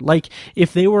to her. Like,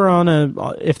 if they were on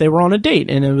a date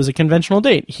and it was a conventional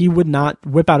date, he would not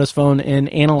whip out his phone and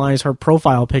analyze her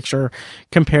profile picture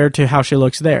compared to how she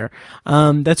looks there.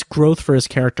 That's growth for his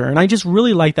character. And I just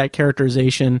really like that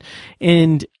characterization.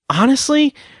 And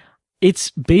honestly,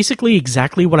 it's basically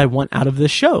exactly what I want out of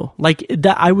this show. Like,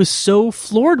 that I was so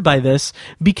floored by this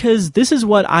because this is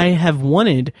what I have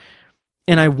wanted.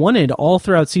 And I wanted all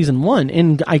throughout season 1,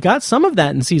 and I got some of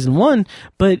that in season 1,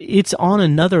 but it's on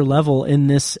another level in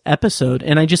this episode,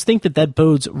 and I just think that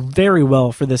bodes very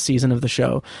well for this season of the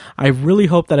show. I really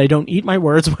hope that I don't eat my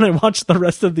words when I watch the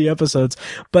rest of the episodes,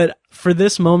 but for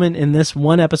this moment in this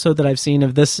one episode that I've seen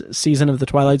of this season of The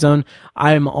Twilight Zone,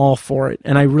 I'm all for it,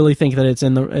 and I really think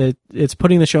that it's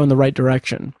putting the show in the right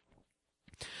direction.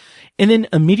 And then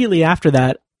immediately after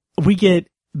that, we get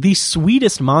the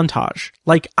sweetest montage.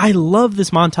 Like, I love this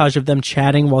montage of them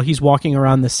chatting while he's walking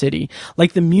around the city.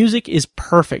 Like, the music is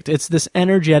perfect. It's this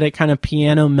energetic kind of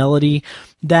piano melody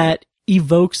that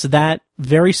evokes that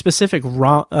very specific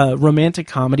romantic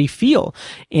comedy feel.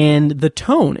 And the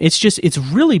tone, it's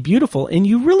really beautiful. And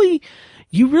you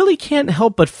really can't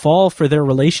help but fall for their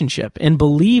relationship and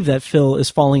believe that Phil is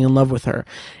falling in love with her.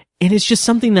 And it's just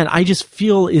something that I just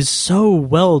feel is so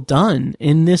well done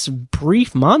in this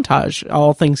brief montage,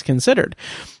 all things considered.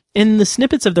 In the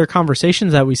snippets of their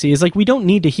conversations that we see is like, we don't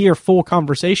need to hear full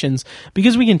conversations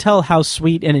because we can tell how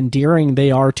sweet and endearing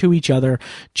they are to each other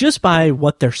just by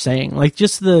what they're saying. Like,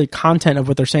 just the content of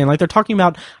what they're saying. Like, they're talking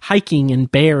about hiking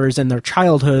and bears and their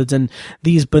childhoods and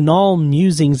these banal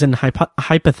musings and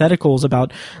hypotheticals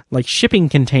about like shipping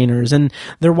containers. And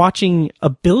they're watching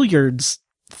a billiards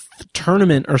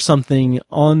tournament or something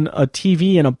on a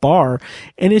TV in a bar,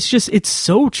 and it's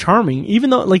so charming,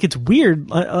 even though like it's weird.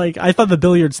 Like, I thought the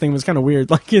billiards thing was kind of weird.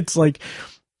 Like, it's like,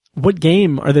 what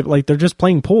game are they, like, they're just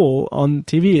playing pool on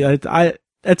TV.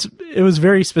 It was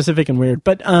very specific and weird,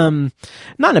 but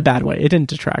not in a bad way. It didn't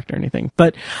detract or anything,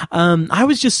 but I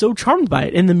was just so charmed by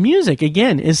it. And the music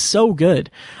again is so good.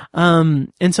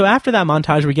 And so after that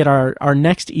montage, we get our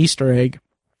next Easter egg,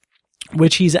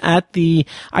 which he's at the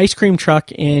ice cream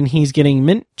truck and he's getting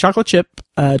mint chocolate chip,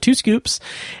 2 scoops.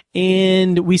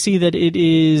 And we see that it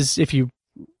is, if you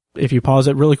pause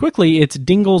it really quickly, it's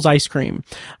Dingle's ice cream,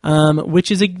 which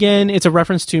is, again, it's a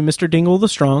reference to Mr. Dingle the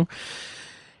Strong.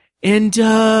 And,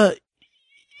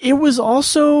 it was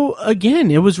also,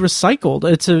 again, it was recycled.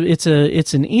 It's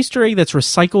an Easter egg that's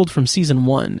recycled from season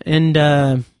 1.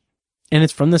 And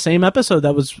it's from the same episode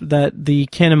that the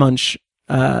Can and Munch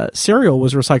cereal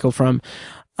was recycled from,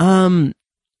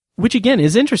 which again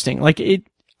is interesting. Like,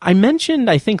 I mentioned,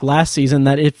 I think last season,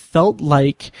 that it felt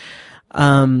like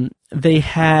they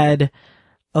had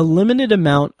a limited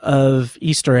amount of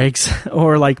Easter eggs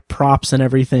or like props and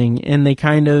everything, and they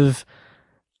kind of,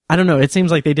 I don't know, it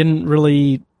seems like they didn't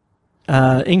really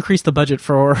increase the budget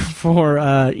for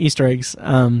Easter eggs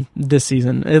this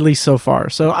season, at least so far.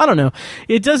 So I don't know.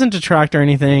 It doesn't detract or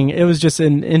anything. It was just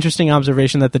an interesting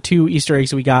observation that the 2 Easter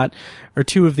eggs we got, or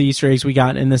 2 of the Easter eggs we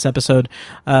got in this episode,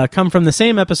 come from the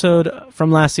same episode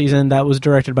from last season that was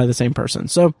directed by the same person.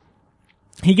 So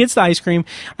he gets the ice cream.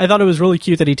 I thought it was really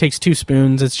cute that he takes 2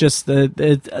 spoons. It's just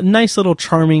a nice little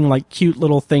charming, like, cute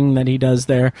little thing that he does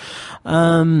there.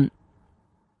 And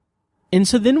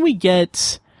so then we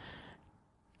get,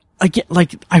 again,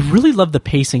 like, I really love the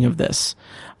pacing of this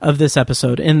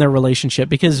episode and their relationship,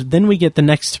 because then we get the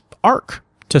next arc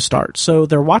to start. So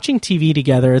they're watching TV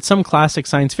together. It's some classic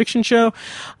science fiction show.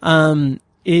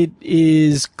 It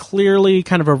is clearly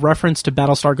kind of a reference to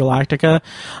Battlestar Galactica.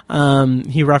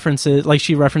 She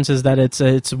references that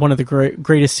it's one of the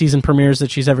greatest season premieres that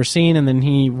she's ever seen, and then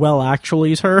he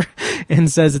actuallys her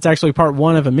and says it's actually part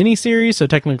 1 of a miniseries, so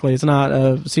technically it's not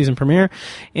a season premiere.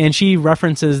 And she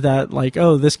references that, like,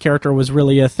 oh, this character was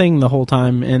really a thing the whole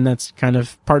time, and that's kind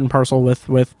of part and parcel with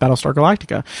Battlestar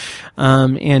Galactica.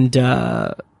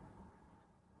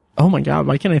 Oh my God!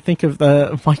 Why can't I think of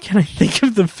the?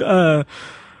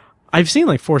 I've seen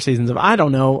like 4 seasons of, I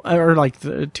don't know, or like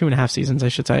 2.5 seasons, I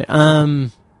should say.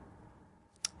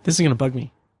 This is gonna bug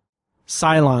me.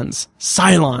 Cylons.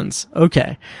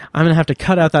 Okay, I'm gonna have to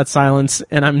cut out that silence,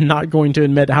 and I'm not going to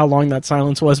admit how long that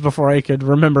silence was before I could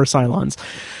remember Cylons.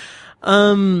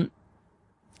 So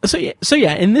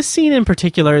yeah, in this scene in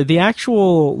particular, the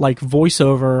actual like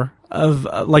voiceover of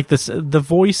the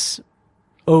voice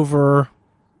over,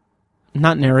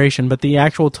 not narration, but the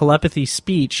actual telepathy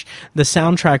speech, the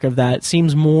soundtrack of that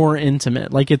seems more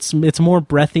intimate. Like, it's more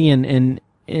breathy and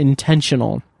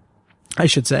intentional, I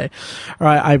should say, or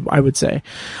I would say.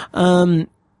 And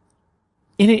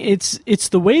it's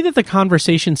the way that the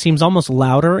conversation seems almost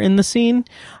louder in the scene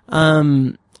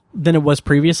than it was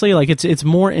previously. Like it's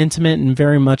more intimate and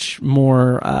very much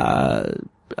more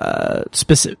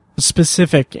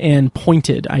specific and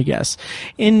pointed, I guess.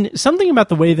 And something about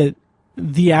the way that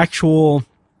the actual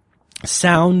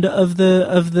sound of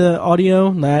the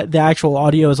audio, the actual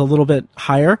audio is a little bit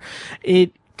higher.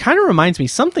 It kind of reminds me,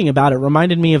 something about it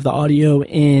reminded me of the audio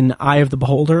in Eye of the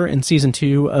Beholder in season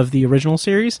 2 of the original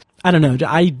series. I don't know.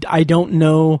 I don't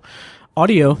know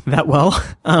audio that well,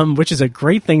 which is a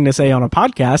great thing to say on a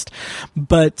podcast,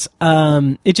 but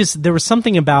there was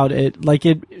something about it, like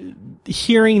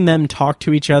hearing them talk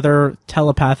to each other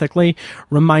telepathically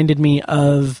reminded me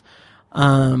of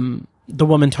the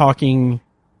woman talking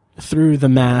through the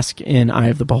mask in Eye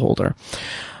of the Beholder.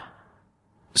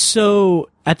 So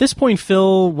at this point,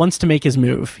 Phil wants to make his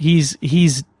move. He's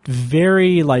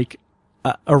very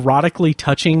erotically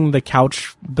touching the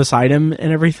couch beside him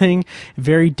and everything,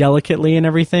 very delicately and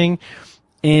everything.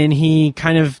 And he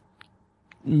kind of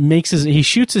he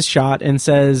shoots his shot and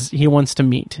says he wants to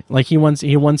meet. Like he wants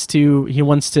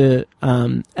to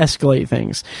escalate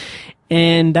things.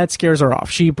 And that scares her off.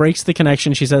 She breaks the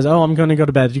connection. She says, "Oh, I'm going to go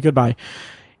to bed. Goodbye."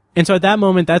 And so at that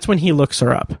moment, that's when he looks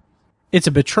her up. It's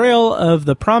a betrayal of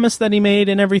the promise that he made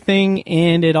and everything,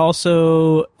 and it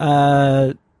also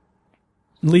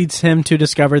leads him to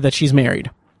discover that she's married.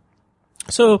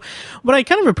 So what I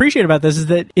kind of appreciate about this is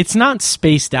that it's not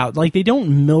spaced out. Like, they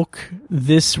don't milk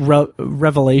this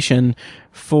revelation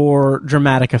for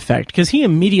dramatic effect, because he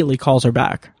immediately calls her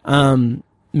back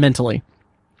mentally.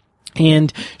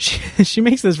 And she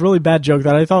makes this really bad joke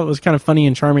that I thought was kind of funny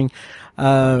and charming.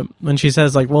 When she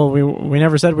says, like, "Well, we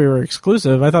never said we were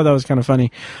exclusive." I thought that was kind of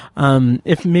funny.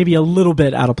 If maybe a little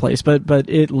bit out of place, but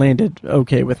it landed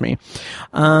okay with me.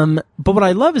 But what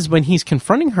I love is when he's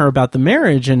confronting her about the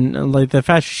marriage and like the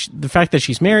fact that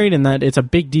she's married and that it's a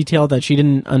big detail that she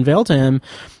didn't unveil to him,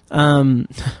 no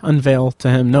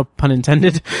pun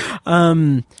intended.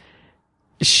 Her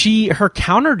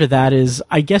counter to that is,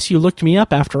 "I guess you looked me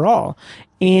up after all."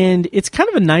 And it's kind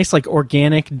of a nice, like,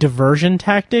 organic diversion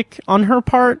tactic on her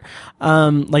part.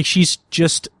 Like she's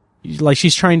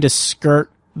trying to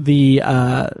skirt the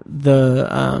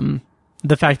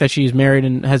fact that she's married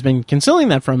and has been concealing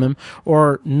that from him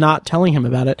or not telling him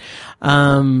about it,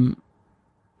 by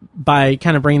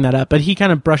kind of bringing that up. But he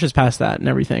kind of brushes past that and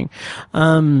everything.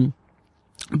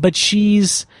 But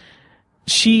she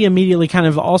immediately kind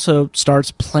of also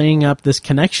starts playing up this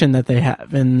connection that they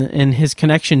have and his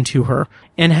connection to her,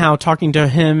 and how talking to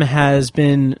him has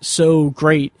been so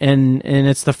great, and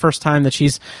it's the first time that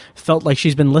she's felt like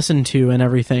she's been listened to and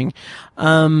everything.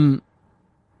 And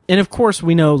of course,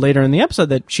 we know later in the episode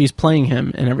that she's playing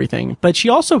him and everything, but she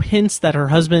also hints that her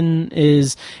husband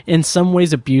is in some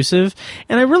ways abusive.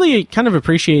 And I really kind of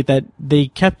appreciate that they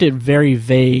kept it very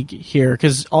vague here,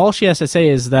 because all she has to say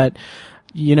is that,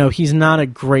 you know, he's not a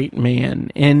great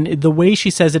man. And the way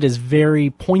she says it is very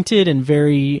pointed and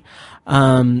very,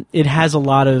 it has a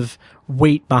lot of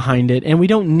weight behind it, and we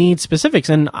don't need specifics.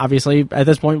 And obviously at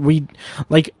this point,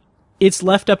 it's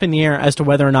left up in the air as to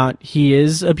whether or not he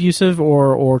is abusive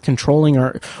or controlling,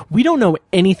 or we don't know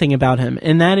anything about him.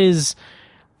 And that is,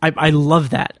 I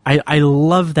love that. I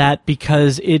love that,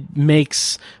 because it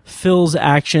makes Phil's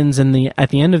actions at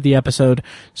the end of the episode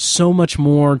so much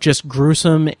more just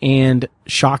gruesome and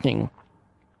shocking.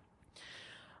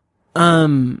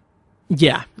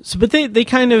 Yeah. So, but they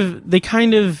kind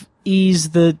of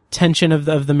ease the tension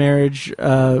of the marriage,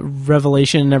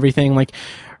 revelation and everything. Like,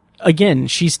 again,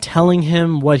 she's telling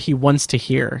him what he wants to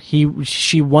hear.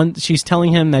 She's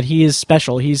telling him that he is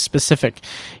special. He's specific.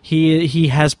 He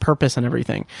has purpose and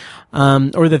everything.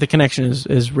 Or that the connection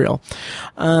is real.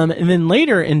 And then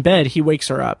later in bed, he wakes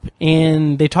her up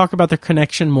and they talk about their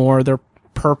connection more, their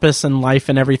purpose in life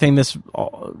and everything. This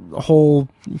whole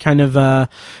kind of,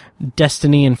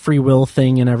 destiny and free will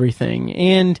thing and everything.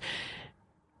 And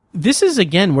this is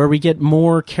again where we get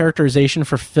more characterization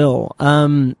for Phil.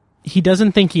 He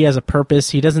doesn't think he has a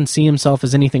purpose. He doesn't see himself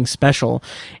as anything special.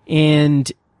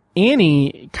 And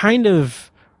Annie kind of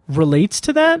relates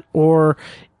to that, or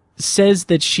says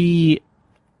that she's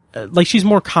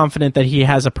more confident that he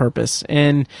has a purpose.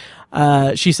 And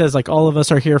she says, like, all of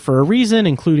us are here for a reason,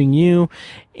 including you.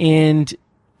 And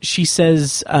she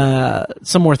says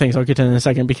some more things I'll get to in a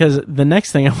second, because the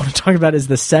next thing I want to talk about is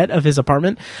the set of his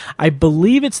apartment. I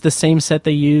believe it's the same set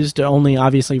they used, only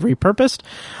obviously repurposed,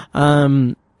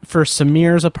 for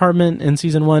Samir's apartment in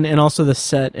season 1, and also the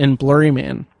set in Blurry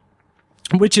Man,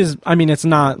 which is, I mean, it's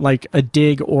not like a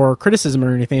dig or criticism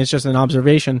or anything. It's just an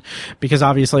observation, because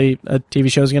obviously a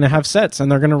TV show is going to have sets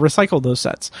and they're going to recycle those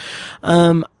sets.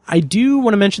 I do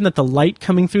want to mention that the light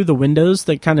coming through the windows,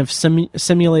 that kind of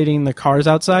simulating the cars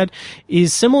outside,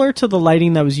 is similar to the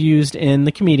lighting that was used in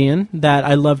The Comedian that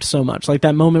I loved so much. Like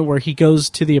that moment where he goes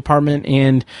to the apartment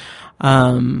and,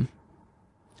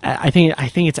 I think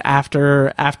it's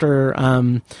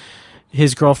after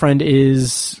his girlfriend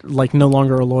is like no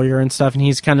longer a lawyer and stuff, and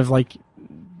he's kind of like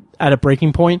at a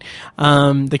breaking point.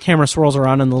 The camera swirls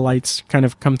around and the lights kind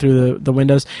of come through the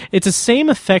windows. It's the same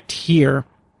effect here,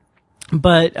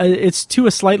 but it's to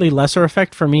a slightly lesser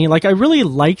effect for me. Like I really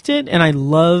liked it, and I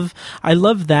love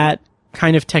that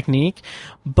kind of technique,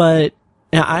 but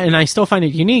I still find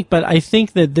it unique. But I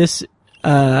think that this,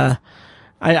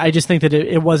 I just think that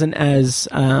it wasn't as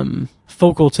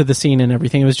focal to the scene and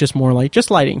everything. It was just more like just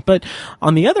lighting. But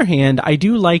on the other hand, I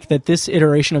do like that this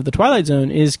iteration of the Twilight Zone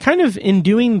is kind of, in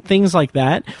doing things like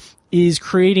that, is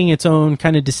creating its own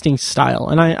kind of distinct style.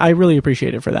 And I really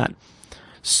appreciate it for that.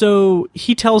 So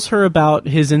he tells her about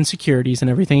his insecurities and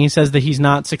everything. He says that he's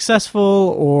not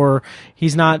successful, or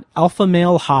he's not alpha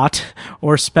male hot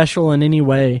or special in any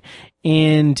way.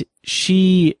 And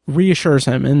she reassures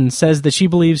him and says that she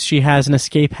believes she has an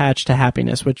escape hatch to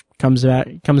happiness, which comes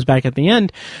back at the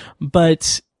end.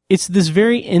 But it's this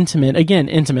very intimate, again,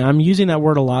 intimate. I'm using that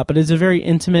word a lot, but it's a very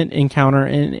intimate encounter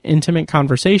and intimate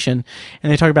conversation.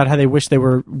 And they talk about how they wish they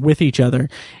were with each other,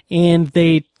 and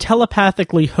they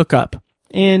telepathically hook up.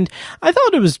 And I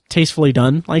thought it was tastefully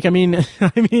done. Like, it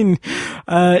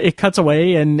cuts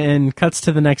away and cuts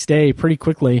to the next day pretty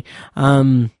quickly.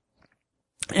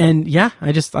 And yeah,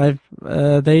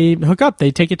 they hook up,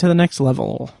 they take it to the next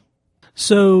level.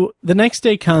 So the next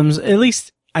day comes, at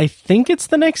least I think it's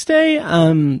the next day.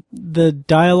 The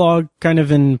dialogue kind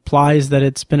of implies that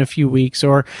it's been a few weeks,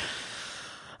 or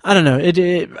I don't know.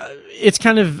 It's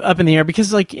kind of up in the air,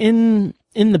 because like in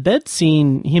the bed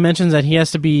scene, he mentions that he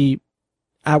has to be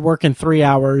at work in 3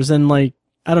 hours, and like,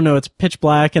 I don't know, it's pitch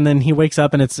black, and then he wakes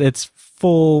up and it's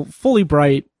fully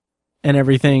bright and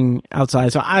everything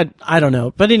outside. So I don't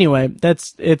know. But anyway,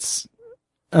 it's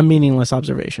a meaningless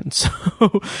observation.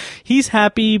 So he's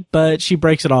happy, but she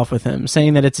breaks it off with him,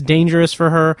 saying that it's dangerous for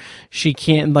her. She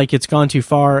can't, like, it's gone too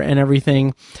far and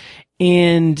everything.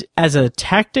 And as a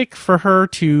tactic for her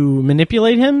to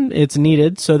manipulate him, it's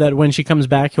needed so that when she comes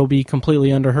back, he'll be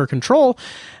completely under her control.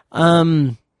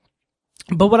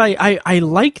 But what I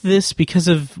like this because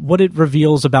of what it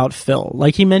reveals about Phil.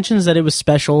 Like, he mentions that it was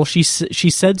special. She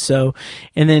said so.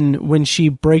 And then when she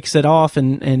breaks it off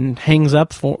and hangs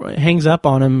up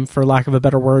on him, for lack of a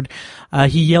better word,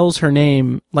 he yells her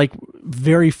name, like,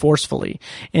 very forcefully.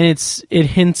 And it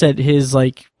hints at his,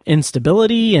 like,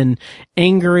 instability and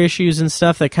anger issues and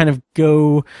stuff that kind of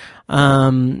go,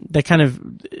 that kind of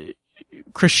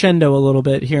crescendo a little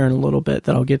bit here in a little bit,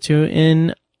 that I'll get to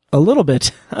in a little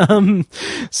bit.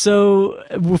 So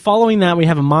following that, we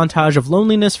have a montage of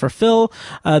loneliness for Phil.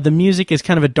 The music is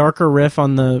kind of a darker riff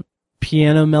on the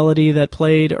piano melody that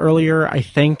played earlier. I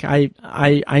think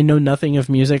I know nothing of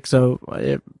music, so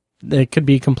it could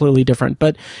be completely different,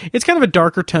 but it's kind of a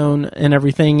darker tone and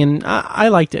everything. And I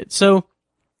liked it. So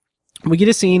we get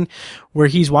a scene where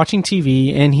he's watching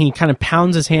TV and he kind of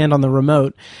pounds his hand on the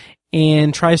remote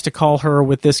and tries to call her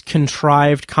with this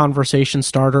contrived conversation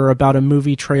starter about a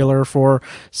movie trailer for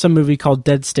some movie called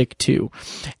Dead Stick 2.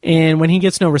 And when he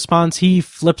gets no response, he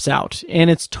flips out. And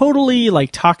it's totally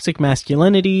like toxic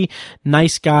masculinity,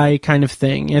 nice guy kind of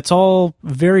thing. It's all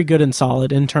very good and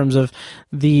solid in terms of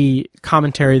the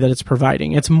commentary that it's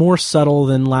providing. It's more subtle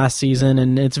than last season,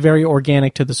 and it's very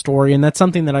organic to the story. And that's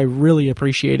something that I really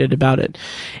appreciated about it.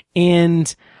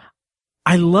 And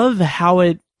I love how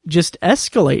it just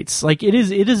escalates. Like, it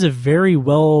is a very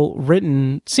well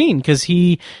written scene, because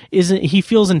he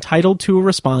feels entitled to a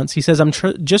response. He says, I'm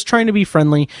just trying to be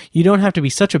friendly. You don't have to be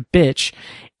such a bitch.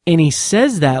 And he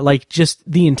says that, like, just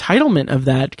the entitlement of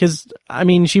that, because I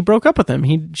mean, she broke up with him.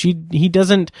 He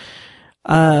doesn't,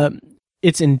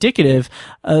 it's indicative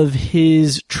of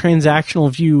his transactional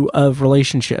view of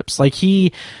relationships. Like,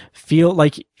 he's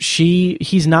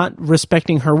not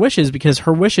respecting her wishes, because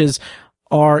her wishes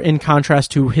are in contrast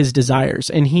to his desires,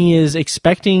 and he is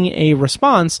expecting a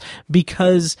response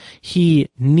because he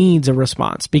needs a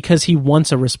response, because he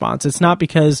wants a response. It's not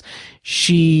because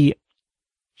she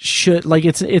should, like,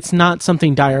 it's not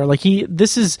something dire. Like,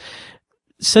 this is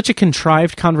such a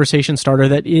contrived conversation starter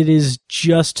that it is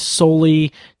just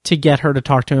solely to get her to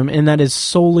talk to him, and that is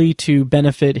solely to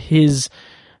benefit his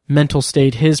mental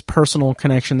state, his personal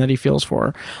connection that he feels for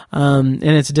her. And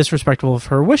it's disrespectful of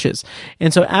her wishes.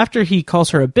 And so after he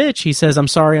calls her a bitch, he says, I'm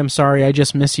sorry, I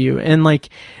just miss you. And like,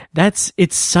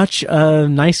 it's such a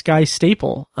nice guy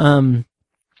staple. Nice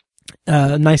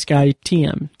guy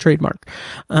TM trademark.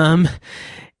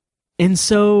 And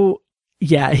so,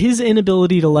 yeah, his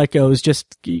inability to let go is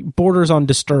just borders on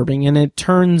disturbing, and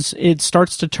it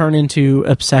starts to turn into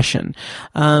obsession.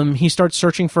 He starts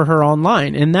searching for her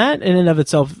online, and that in and of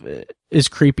itself is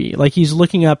creepy. Like, he's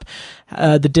looking up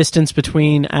the distance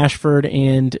between Ashford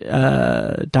and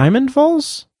Diamond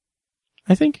Falls,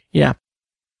 I think. Yeah.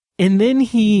 And then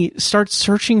he starts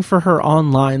searching for her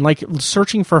online, like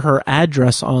searching for her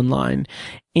address online.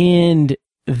 And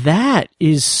that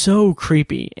is so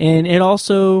creepy. And it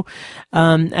also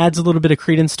adds a little bit of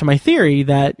credence to my theory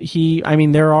that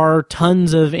there are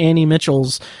tons of Annie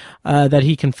Mitchells that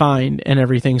he can find and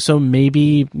everything. So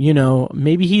maybe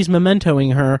he's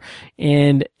mementoing her,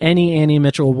 and any Annie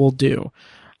Mitchell will do.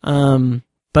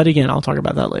 But again, I'll talk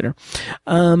about that later.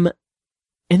 And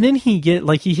then he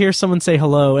hears someone say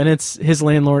hello, and it's his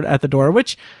landlord at the door,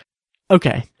 which,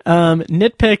 okay,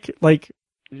 nitpick, like,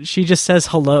 she just says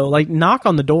hello, like, knock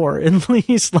on the door at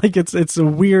least. Like, it's a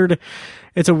weird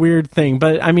thing,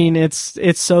 but I mean,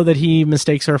 it's so that he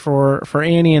mistakes her for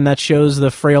Annie, and that shows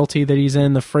the frailty that he's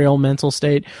in, the frail mental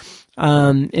state.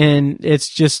 And it's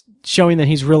just showing that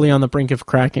he's really on the brink of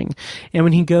cracking. And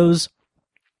when he goes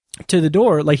to the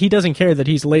door, like, he doesn't care that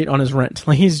he's late on his rent.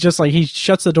 Like, he's just like, he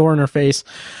shuts the door in her face,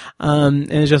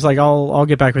 and it's just like, I'll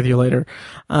get back with you later.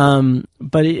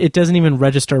 But it doesn't even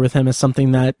register with him as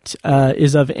something that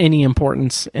is of any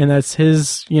importance, and that's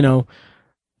his,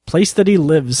 place that he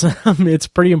lives. It's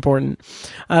pretty important.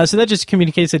 So that just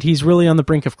communicates that he's really on the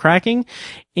brink of cracking.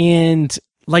 And,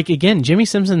 like, again, Jimmy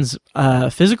Simpson's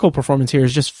physical performance here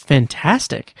is just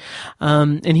fantastic.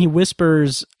 And he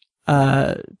whispers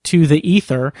to the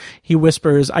ether, he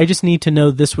whispers, "I just need to know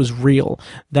this was real,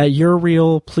 that you're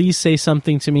real. Please say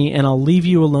something to me and I'll leave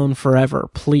you alone forever,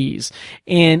 please."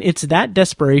 And it's that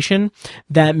desperation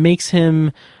that makes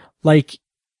him, like,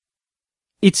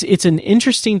 it's an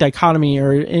interesting dichotomy,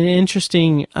 or an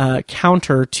interesting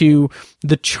counter to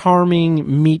the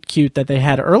charming meet cute that they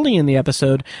had early in the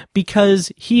episode, because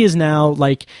he is now,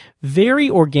 like, very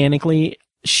organically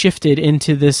shifted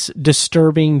into this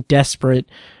disturbing, desperate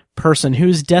person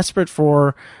who's desperate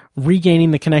for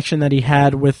regaining the connection that he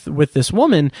had with this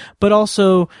woman, but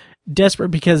also desperate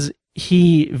because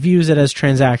he views it as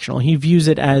transactional. He views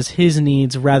it as his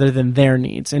needs rather than their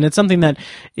needs. And it's something that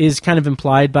is kind of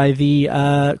implied by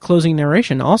the closing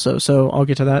narration also. So I'll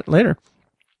get to that later.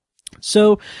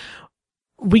 So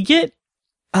we get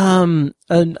another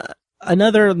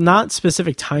not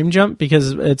specific time jump,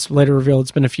 because it's later revealed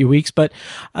it's been a few weeks, but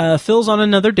Phil's on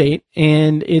another date,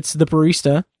 and it's the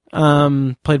barista,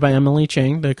 played by Emily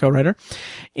Chang, the co-writer,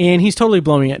 and he's totally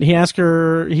blowing it. He asks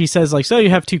her, he says, like, "So you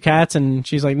have 2 cats?" And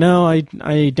she's like, "No,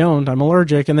 I don't. I'm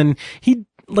allergic." And then he,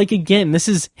 like, again, this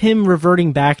is him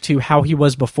reverting back to how he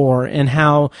was before, and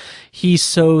how he's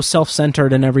so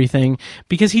self-centered and everything,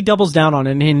 because he doubles down on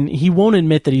it, and he won't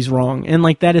admit that he's wrong. And,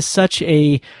 like, that's such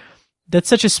a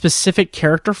specific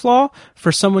character flaw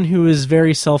for someone who is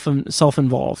very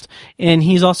self-involved. And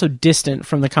he's also distant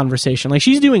from the conversation. Like,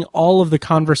 she's doing all of the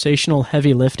conversational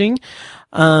heavy lifting,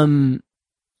 and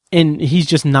he's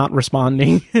just not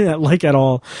responding, like, at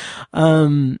all.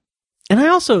 And I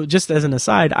also, just as an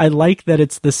aside, I like that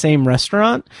it's the same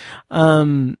restaurant.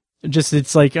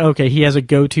 It's like, okay, he has a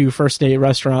go-to first date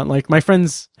restaurant. Like, my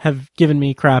friends have given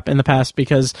me crap in the past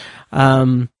because,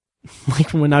 like,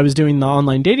 when I was doing the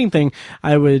online dating thing,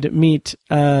 I would meet,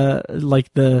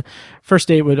 like, the first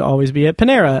date would always be at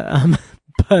Panera.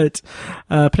 But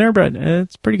Panera Bread,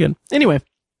 it's pretty good. Anyway,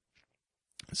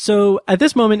 so at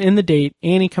this moment in the date,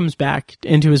 Annie comes back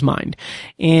into his mind,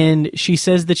 and she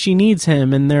says that she needs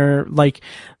him, and their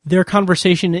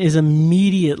conversation is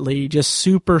immediately just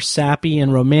super sappy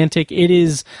and romantic. It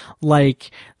is, like,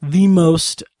 the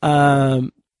most,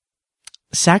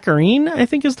 saccharine, I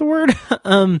think is the word.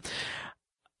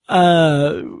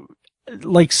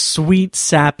 Like, sweet,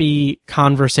 sappy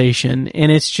conversation.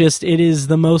 And it is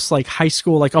the most, like, high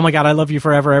school, like, "Oh my God, I love you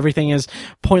forever. Everything is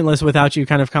pointless without you"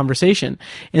 kind of conversation.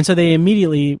 And so they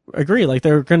immediately agree, like,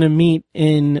 they're going to meet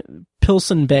in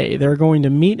Pilsen Bay. They're going to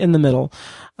meet in the middle.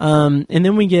 And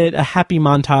then we get a happy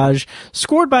montage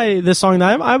scored by this song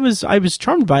that I was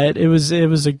charmed by it. It was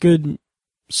a good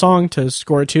song to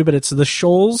score it to, but it's the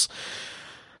Shoals,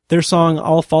 their song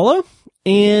 "I'll Follow."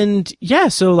 And yeah,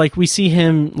 so, like, we see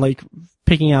him, like,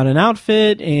 picking out an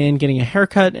outfit and getting a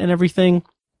haircut and everything.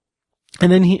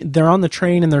 And then they're on the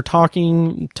train and they're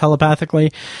talking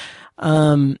telepathically.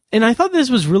 And I thought this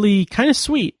was really kind of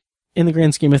sweet in the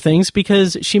grand scheme of things,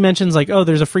 because she mentions, like, "Oh,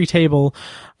 there's a free table,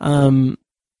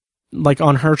 like,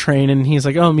 on her train." And he's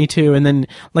like, "Oh, me too." And then,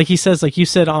 like, he says, like, you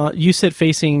sit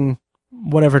facing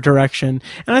whatever direction.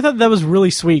 And I thought that was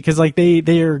really sweet because like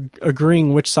they are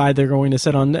agreeing which side they're going to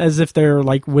sit on as if they're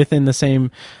like within the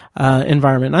same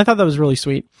environment. And I thought that was really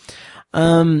sweet.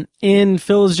 And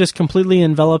Phil is just completely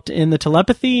enveloped in the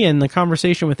telepathy and the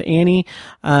conversation with Annie,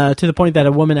 to the point that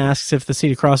a woman asks if the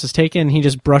seat across is taken. He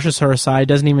just brushes her aside,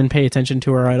 doesn't even pay attention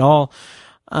to her at all.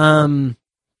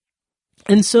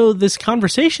 And so this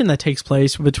conversation that takes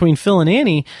place between Phil and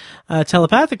Annie,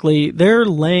 telepathically, they're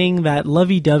laying that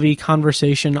lovey-dovey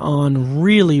conversation on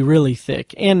really, really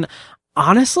thick. And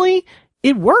honestly,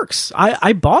 it works.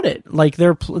 I bought it. Like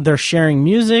they're sharing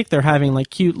music. They're having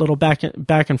like cute little back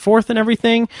and forth and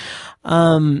everything.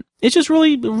 It's just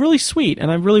really, really sweet.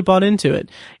 And I really bought into it.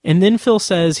 And then Phil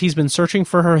says he's been searching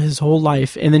for her his whole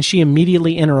life. And then she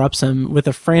immediately interrupts him with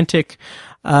a frantic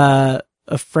kind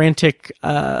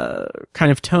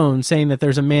of tone, saying that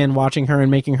there's a man watching her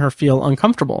and making her feel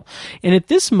uncomfortable. And at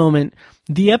this moment,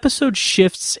 the episode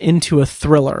shifts into a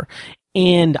thriller.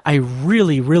 And I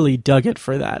really, really dug it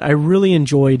for that. I really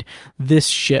enjoyed this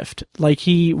shift. Like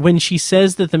when she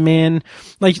says that the man,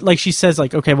 like she says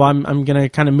like, okay, well, I'm going to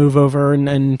kind of move over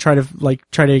and try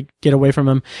to get away from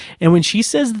him. And when she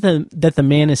says that the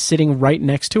man is sitting right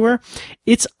next to her,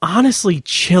 it's honestly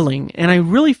chilling. And I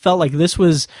really felt like this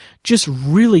was just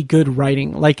really good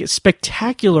writing, like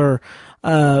spectacular,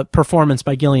 performance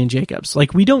by Gillian Jacobs.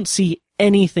 Like we don't see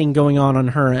anything going on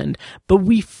her end, but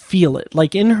we feel it.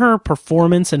 Like in her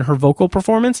performance and her vocal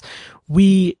performance,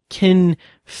 we can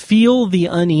feel the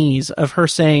unease of her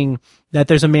saying that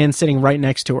there's a man sitting right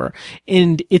next to her.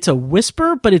 And it's a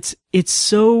whisper, but it's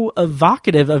so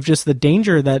evocative of just the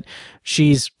danger that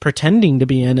she's pretending to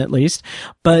be in, at least.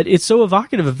 But it's so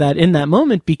evocative of that in that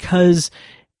moment because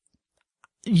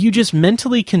you just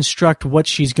mentally construct what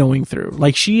she's going through.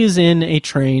 Like she is in a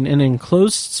train, an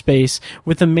enclosed space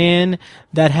with a man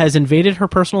that has invaded her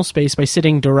personal space by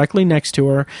sitting directly next to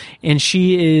her. And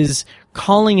she is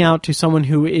calling out to someone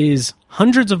who is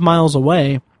hundreds of miles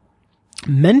away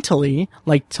mentally,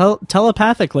 like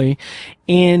telepathically.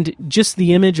 And just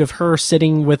the image of her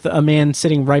sitting with a man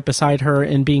sitting right beside her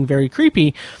and being very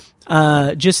creepy,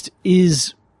 just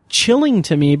is chilling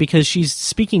to me because she's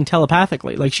speaking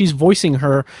telepathically. Like she's voicing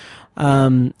her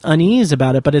unease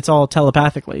about it, but it's all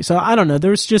telepathically. So I don't know.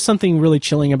 There's just something really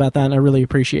chilling about that, and I really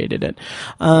appreciated it.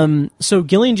 So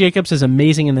Gillian Jacobs is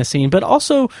amazing in this scene, but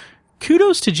also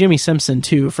kudos to Jimmy Simpson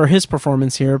too for his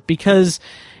performance here, because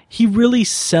he really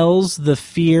sells the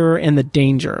fear and the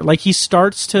danger. Like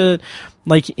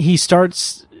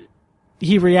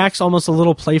he reacts almost a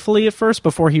little playfully at first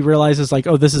before he realizes like,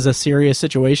 oh, this is a serious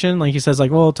situation. Like he says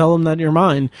like, well, tell him that you're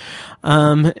mine.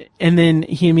 And then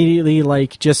he immediately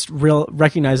like just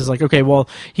recognizes like, okay, well,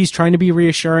 he's trying to be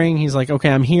reassuring. He's like,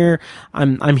 okay, I'm here.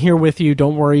 I'm here with you.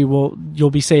 Don't worry. You'll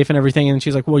be safe and everything. And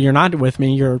she's like, well, you're not with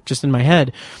me. You're just in my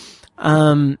head.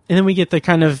 And then we get the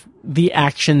kind of the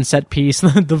action set piece,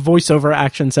 the voiceover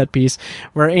action set piece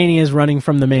where Annie is running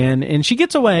from the man and she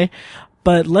gets away.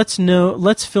 But let's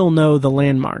Phil know the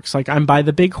landmarks. Like, I'm by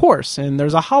the big horse and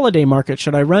there's a holiday market.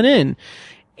 Should I run in?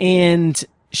 And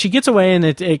she gets away and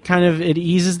it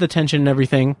eases the tension and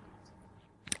everything.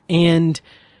 And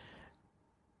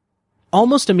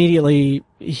almost immediately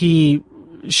she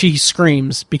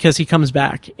screams because he comes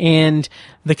back and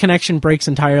the connection breaks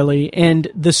entirely. And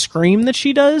the scream that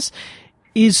she does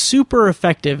is super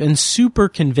effective and super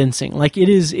convincing. Like it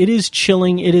is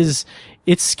chilling.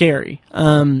 It's scary.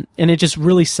 And it just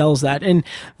really sells that. And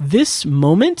this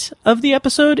moment of the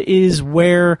episode is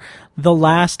where the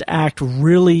last act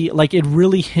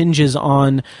really hinges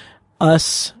on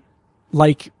us,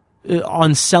 like,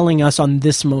 on selling us on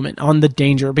this moment, on the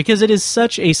danger, because it is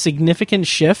such a significant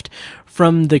shift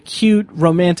from the cute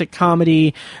romantic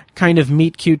comedy kind of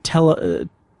meet cute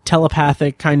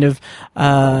telepathic kind of,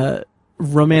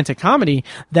 romantic comedy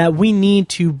that we need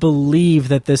to believe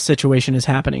that this situation is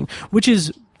happening, which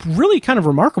is really kind of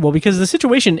remarkable because the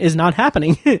situation is not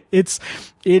happening. It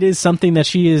is something that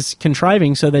she is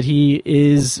contriving so that she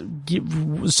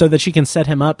can set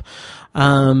him up,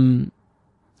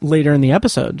 later in the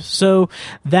episode. So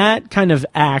that kind of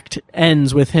act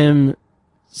ends with him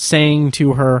saying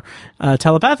to her,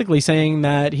 telepathically saying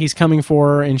that he's coming for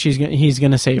her and he's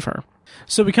going to save her.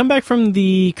 So we come back from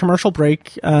the commercial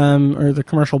break, or the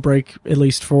commercial break, at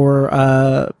least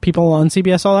for people on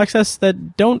CBS All Access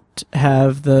that don't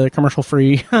have the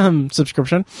commercial-free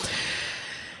subscription.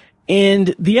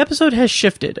 And the episode has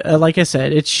shifted. Like I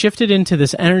said, it's shifted into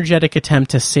this energetic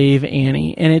attempt to save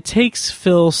Annie. And it takes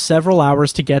Phil several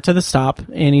hours to get to the stop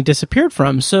Annie disappeared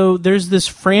from. So there's this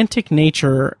frantic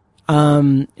nature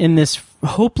in this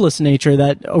hopeless nature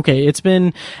that, okay, it's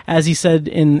been, as he said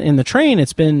in the train,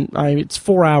 it's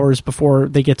 4 hours before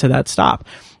they get to that stop.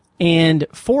 And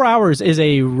 4 hours is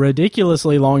a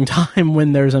ridiculously long time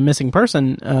when there's a missing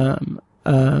person,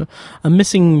 a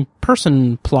missing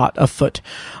person plot afoot.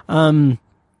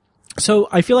 So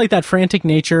I feel like that frantic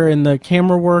nature and the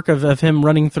camera work of him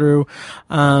running through,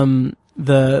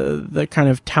 the kind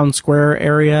of town square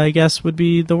area, I guess would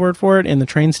be the word for it, and the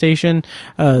train station,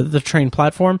 the train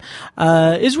platform,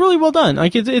 is really well done.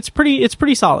 Like it's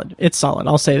pretty solid. It's solid.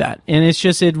 I'll say that. And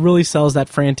it really sells that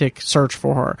frantic search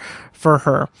for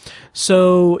her.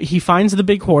 So he finds the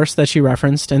big horse that she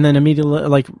referenced, and then immediately,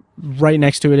 like, right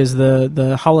next to it is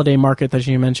the holiday market that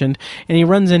she mentioned, and he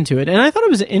runs into it. And I thought it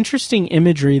was interesting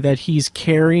imagery that he's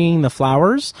carrying the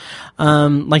flowers,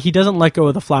 like he doesn't let go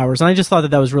of the flowers. And I just thought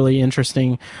that was really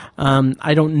interesting.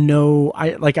 I don't know,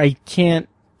 I can't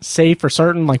say for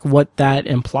certain, like, what that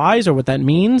implies or what that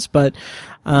means, but,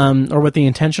 or what the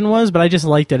intention was, but I just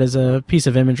liked it as a piece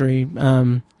of imagery,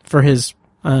 for his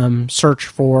search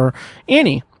for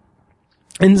Annie.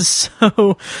 And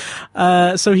so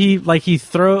he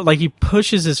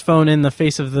pushes his phone in the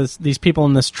face of these people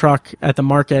in this truck at the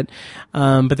market,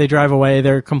 but they drive away.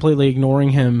 They're completely ignoring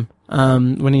him,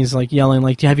 when he's like yelling,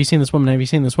 like, have you seen this woman? Have you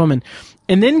seen this woman?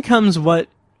 And then comes what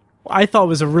I thought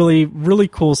was a really, really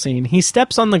cool scene. He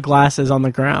steps on the glasses on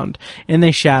the ground and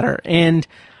they shatter. And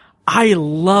I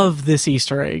love this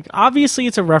Easter egg. Obviously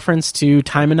it's a reference to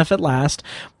Time Enough at Last,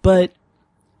 but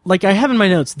like I have in my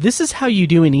notes, this is how you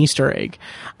do an Easter egg.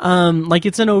 Like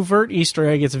it's an overt Easter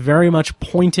egg. It's very much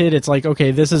pointed. It's like,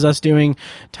 okay, this is us doing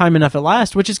Time Enough at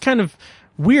Last, which is kind of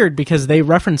weird because they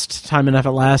referenced Time Enough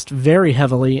at Last very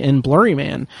heavily in Blurry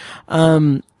Man.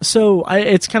 So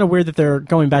it's kind of weird that they're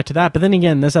going back to that. But then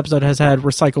again, this episode has had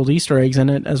recycled Easter eggs in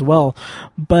it as well.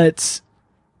 But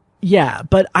yeah,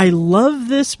 but I love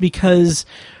this because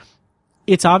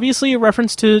it's obviously a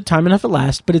reference to Time Enough at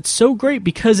Last, but it's so great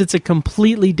because it's a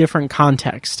completely different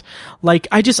context. Like,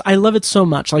 I love it so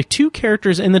much. Like, two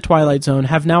characters in the Twilight Zone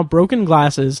have now broken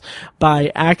glasses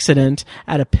by accident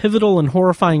at a pivotal and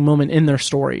horrifying moment in their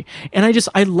story. And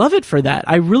I love it for that.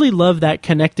 I really love that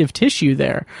connective tissue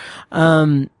there.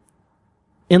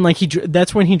 And like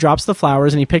that's when he drops the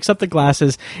flowers and he picks up the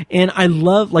glasses. And I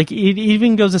love, like, it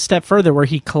even goes a step further where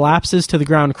he collapses to the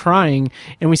ground crying,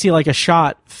 and we see like a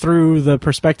shot through the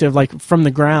perspective, like from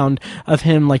the ground, of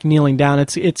him like kneeling down.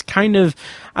 It's kind of,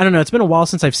 I don't know, it's been a while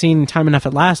since I've seen Time Enough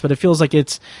at Last, but it feels like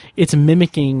it's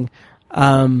mimicking,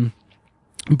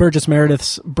 Burgess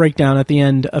Meredith's breakdown at the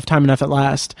end of Time Enough at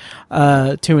Last,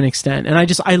 to an extent. And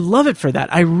I love it for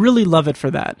that. I really love it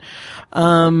for that.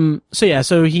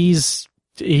 So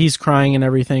he's crying and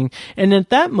everything. And at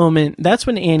that moment, that's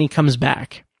when Annie comes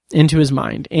back into his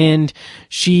mind, and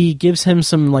she gives him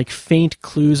some like faint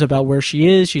clues about where she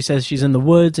is. She says she's in the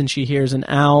woods and she hears an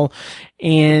owl,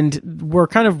 and we're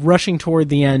kind of rushing toward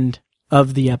the end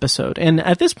of the episode. And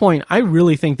at this point, I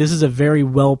really think this is a very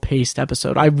well-paced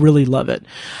episode. I really love it.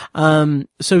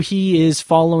 So he is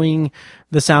following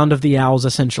the sound of the owls,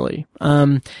 essentially.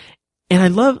 And I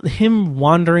love him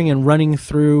wandering and running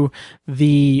through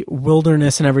the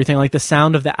wilderness and everything, like the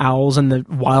sound of the owls and the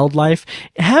wildlife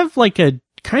have like a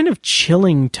kind of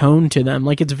chilling tone to them.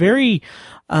 Like it's very,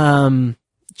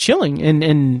 chilling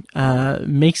and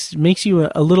makes you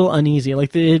a little uneasy.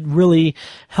 Like it really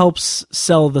helps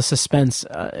sell the suspense,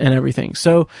 and everything.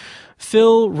 So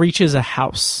Phil reaches a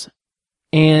house,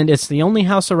 and it's the only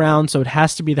house around, so it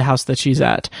has to be the house that she's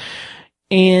at.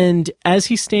 And as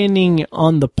he's standing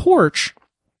on the porch,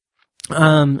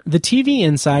 the TV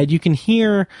inside, you can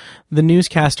hear the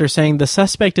newscaster saying the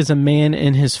suspect is a man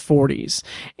in his 40s.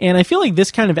 And I feel like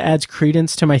this kind of adds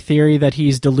credence to my theory that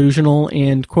he's delusional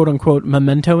and quote unquote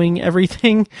mementoing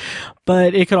everything.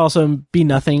 But it could also be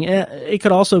nothing. It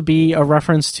could also be a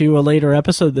reference to a later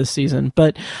episode this season.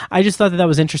 But I just thought that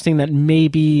was interesting, that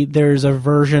maybe there's a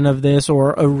version of this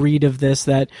or a read of this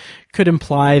that could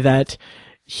imply that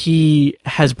he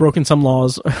has broken some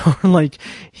laws, or like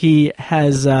he's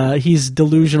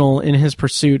delusional in his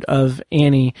pursuit of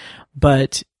Annie,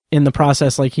 but in the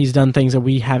process, like he's done things that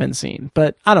we haven't seen.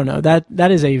 But I don't know,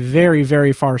 that is a very,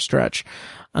 very far stretch.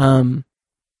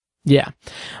 Yeah.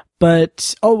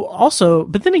 But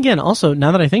then again, now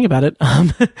that I think about it,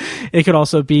 it could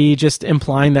also be just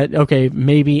implying that, okay,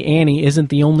 maybe Annie isn't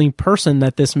the only person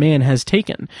that this man has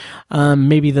taken.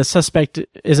 Maybe the suspect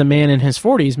is a man in his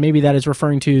 40s. Maybe that is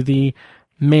referring to the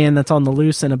man that's on the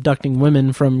loose and abducting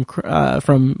women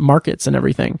from markets and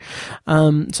everything.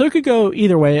 So it could go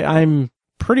either way. I'm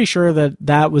pretty sure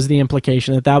that was the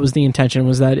implication, that was the intention,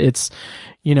 was that it's,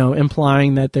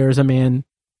 implying that there's a man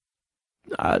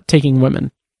taking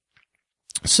women.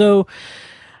 So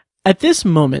at this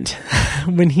moment,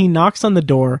 when he knocks on the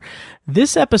door,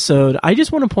 this episode, I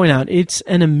just want to point out, it's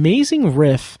an amazing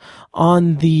riff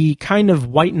on the kind of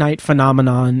white knight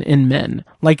phenomenon in men.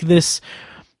 Like this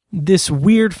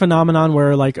weird phenomenon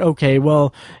where like, okay,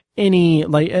 well,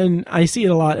 and I see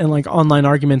it a lot in like online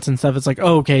arguments and stuff. It's like,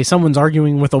 oh, okay, someone's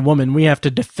arguing with a woman, we have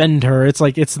to defend her. It's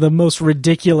like, it's the most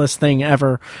ridiculous thing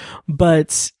ever.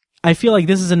 But I feel like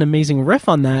this is an amazing riff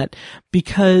on that,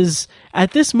 because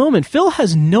at this moment, Phil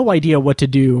has no idea what to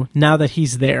do now that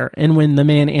he's there and when the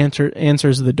man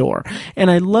answers the door.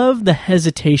 And I love the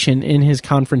hesitation in his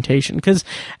confrontation, because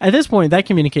at this point, that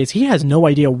communicates he has no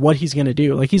idea what he's going to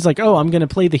do. Like, he's like, oh, I'm going to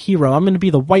play the hero. I'm going to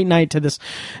be the white knight to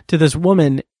this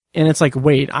woman. And it's like,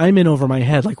 wait, I'm in over my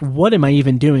head. Like, what am I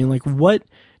even doing? Like, what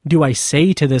do I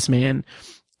say to this man?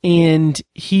 And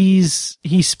he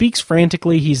speaks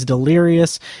frantically. He's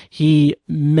delirious. He's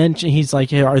like,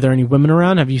 hey, are there any women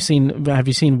around? Have you seen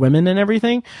women and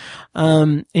everything?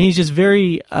 And he's just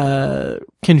very,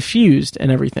 confused and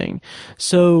everything.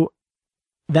 So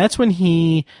that's when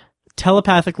he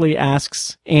telepathically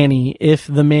asks Annie if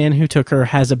the man who took her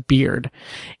has a beard.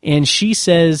 And she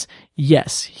says,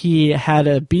 yes, he had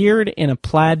a beard and a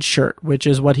plaid shirt, which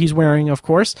is what he's wearing, of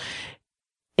course.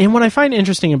 And what I find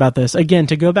interesting about this, again,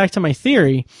 to go back to my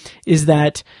theory, is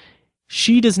that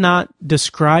she does not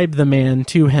describe the man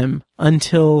to him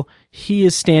until he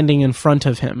is standing in front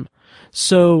of him.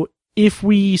 So if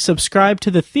we subscribe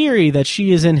to the theory that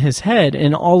she is in his head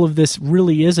and all of this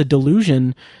really is a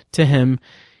delusion to him,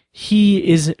 he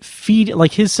is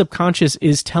like his subconscious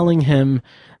is telling him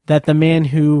that the man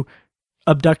who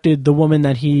abducted the woman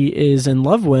that he is in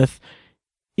love with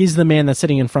is the man that's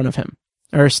sitting in front of him,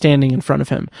 or standing in front of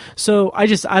him. So I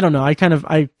don't know. I kind of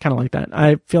like that.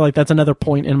 I feel like that's another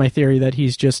point in my theory that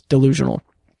he's just delusional.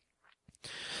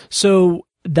 So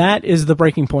that is the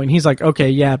breaking point. He's like, okay,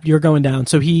 yeah, you're going down.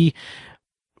 So he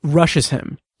rushes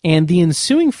him, and the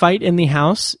ensuing fight in the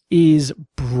house is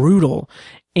brutal.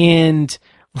 And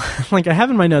like I have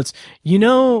in my notes, you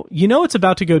know it's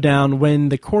about to go down when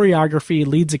the choreography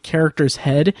leads a character's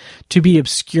head to be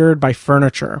obscured by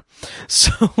furniture.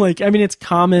 So like, I mean, it's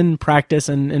common practice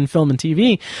in film and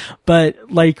TV, but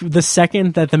like the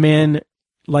second that the man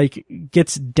like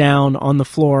gets down on the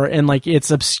floor and like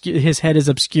his head is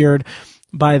obscured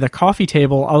by the coffee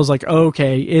table, I was like, oh,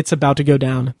 okay, it's about to go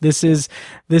down. This is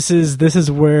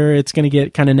where it's going to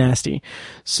get kind of nasty.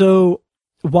 So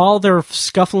while they're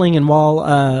scuffling and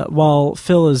while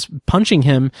Phil is punching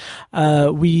him,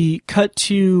 we cut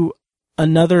to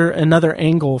another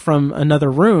angle from another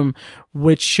room,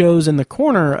 which shows in the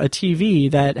corner a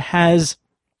TV that has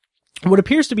what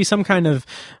appears to be some kind of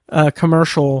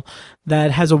commercial that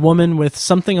has a woman with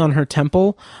something on her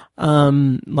temple,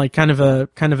 like kind of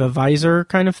a visor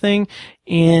kind of thing.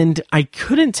 And I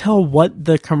couldn't tell what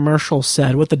the commercial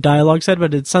said, what the dialogue said,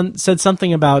 but it said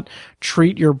something about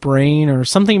treat your brain or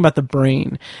something about the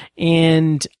brain.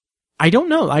 And I don't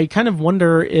know. I kind of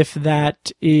wonder if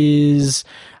that is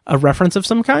a reference of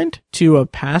some kind to a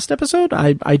past episode.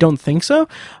 I don't think so.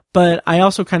 But I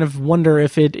also kind of wonder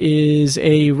if it is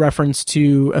a reference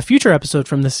to a future episode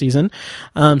from this season,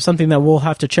 something that we'll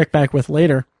have to check back with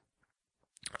later.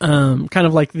 Kind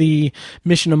of like the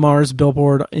Mission to Mars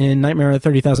billboard in Nightmare at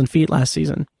 30,000 Feet last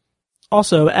season.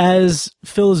 Also, as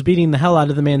Phil is beating the hell out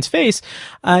of the man's face,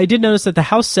 I did notice that the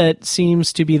house set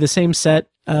seems to be the same set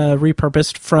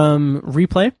repurposed from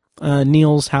Replay,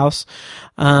 Neil's house.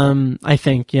 I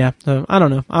think, yeah. So, I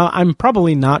don't know. I'm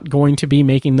probably not going to be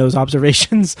making those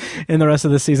observations in the rest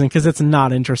of the season because it's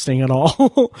not interesting at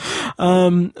all.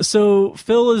 So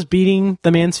Phil is beating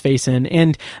the man's face in,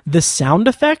 and the sound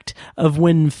effect of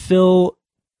when Phil,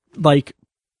 like,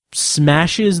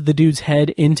 smashes the dude's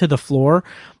head into the floor,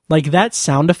 like that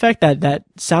sound effect, that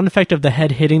sound effect of the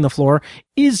head hitting the floor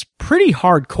is pretty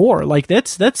hardcore. Like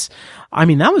I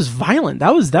mean, that was violent.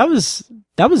 That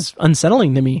was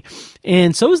unsettling to me.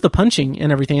 And so is the punching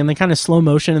and everything, and the kind of slow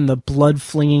motion and the blood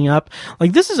flinging up.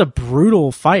 Like, this is a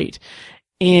brutal fight.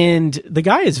 And the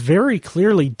guy is very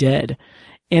clearly dead.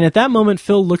 And at that moment,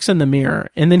 Phil looks in the mirror,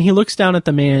 and then he looks down at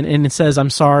the man and it says, I'm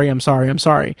sorry, I'm sorry, I'm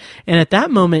sorry. And at that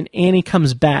moment, Annie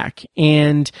comes back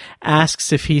and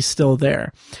asks if he's still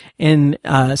there, and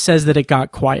says that it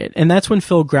got quiet. And that's when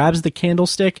Phil grabs the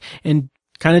candlestick and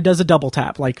kind of does a double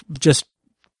tap, like just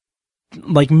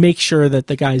like make sure that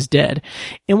the guy's dead.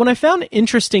 And what I found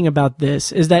interesting about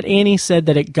this is that Annie said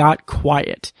that it got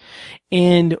quiet.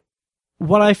 And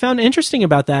what I found interesting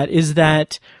about that is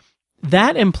that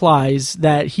that implies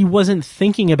that he wasn't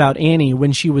thinking about Annie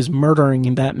when she was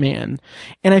murdering that man.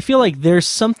 And I feel like there's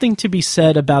something to be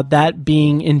said about that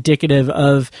being indicative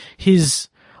of his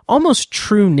almost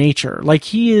true nature. Like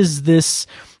he is this,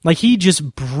 like he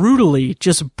just brutally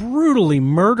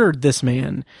murdered this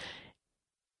man.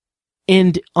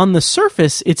 And on the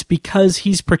surface, it's because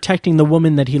he's protecting the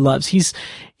woman that he loves. He's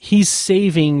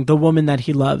saving the woman that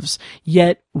he loves.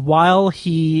 Yet while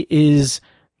he is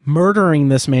murdering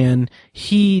this man,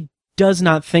 he does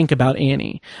not think about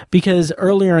Annie, because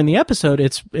earlier in the episode,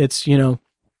 it's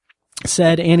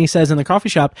Annie says in the coffee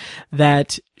shop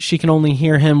that she can only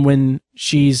hear him when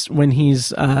he's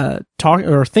talking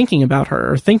or thinking about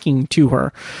her or thinking to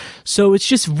her. So it's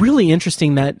just really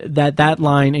interesting that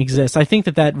line exists. I think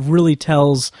that really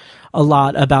tells a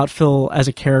lot about Phil as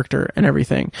a character and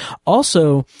everything.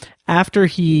 Also, after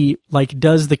he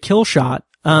does the kill shot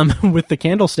with the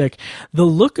candlestick, the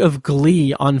look of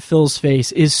glee on Phil's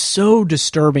face is so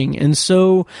disturbing and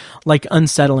so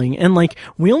unsettling. And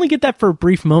we only get that for a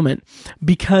brief moment,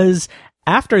 because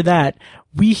after that,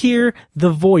 we hear the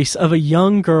voice of a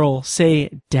young girl say,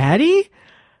 "Daddy?"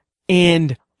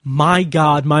 And my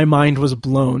God, my mind was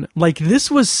blown.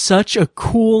 This was such a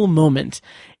cool moment.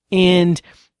 And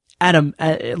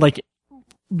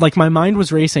my mind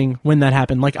was racing when that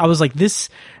happened. I was like, this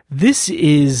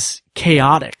is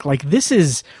chaotic.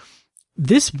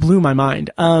 This blew my mind.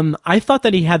 I thought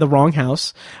that he had the wrong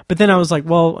house, but then I was like,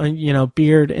 well,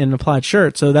 beard and a plaid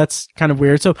shirt, so that's kind of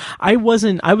weird. So I was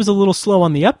a little slow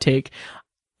on the uptake.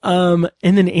 And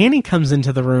then Annie comes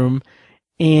into the room,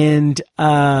 and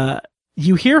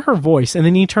you hear her voice, and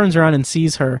then he turns around and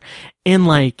sees her,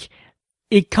 and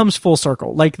it comes full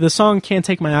circle. The song "Can't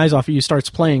Take My Eyes Off of You" starts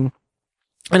playing.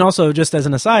 And also, just as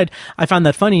an aside, I found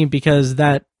that funny because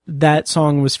that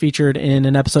song was featured in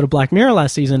an episode of Black Mirror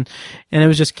last season, and it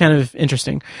was just kind of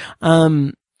interesting.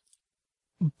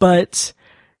 But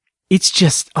it's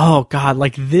just, oh God,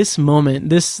 this moment,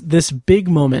 this big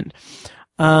moment,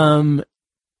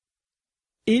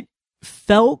 it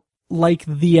felt like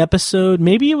the episode,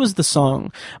 maybe it was the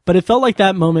song, but it felt like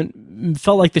that moment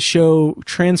felt like the show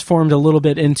transformed a little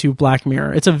bit into Black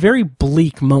Mirror. It's a very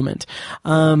bleak moment.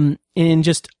 And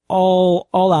just all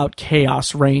out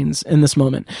chaos reigns in this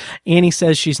moment. Annie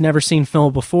says she's never seen Phil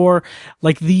before.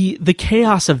 The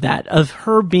chaos of that, of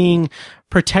her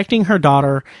protecting her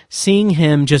daughter, seeing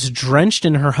him just drenched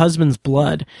in her husband's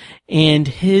blood, and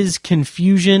his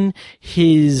confusion,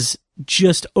 his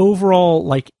just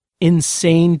overall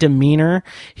insane demeanor,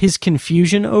 his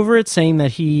confusion over it, saying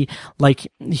that he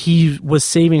was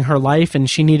saving her life and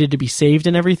she needed to be saved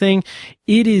and everything.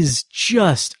 It is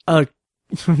just a,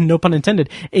 no pun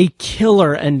intended, a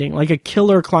killer ending, a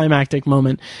killer climactic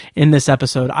moment in this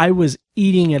episode. I was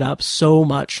eating it up so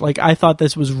much. I thought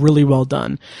this was really well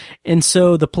done. And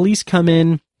so the police come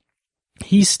in.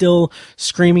 He's still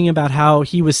screaming about how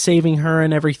he was saving her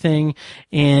and everything,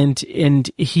 and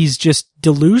he's just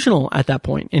delusional at that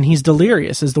point, and he's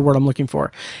delirious is the word I'm looking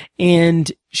for.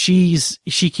 And she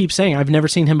keeps saying, "I've never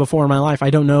seen him before in my life.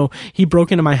 I don't know. He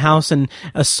broke into my house and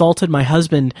assaulted my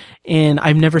husband, and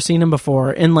I've never seen him before."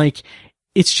 And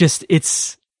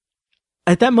it's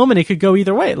at that moment, it could go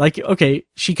either way. Okay,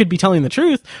 she could be telling the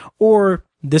truth, or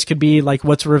this could be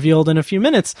what's revealed in a few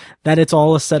minutes, that it's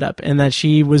all a setup and that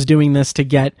she was doing this to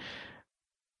get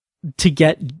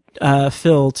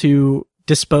Phil to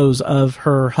dispose of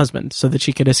her husband so that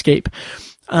she could escape.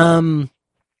 And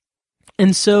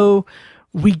so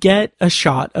we get a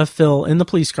shot of Phil in the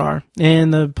police car,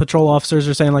 and the patrol officers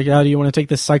are saying "Oh, do you want to take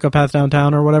this psychopath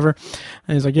downtown or whatever?"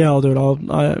 And he's like, "Yeah, I'll do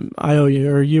it. I owe you,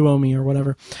 or you owe me, or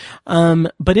whatever."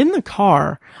 But in the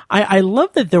car, I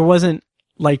love that there wasn't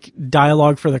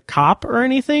dialogue for the cop or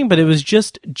anything, but it was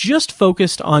just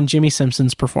focused on Jimmy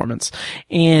Simpson's performance.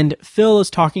 And Phil is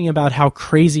talking about how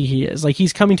crazy he is.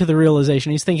 He's coming to the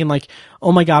realization. He's thinking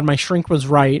 "Oh my God, my shrink was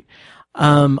right.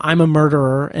 I'm a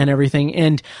murderer and everything."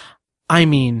 And I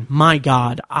mean, my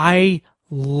God, I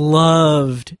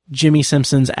loved Jimmy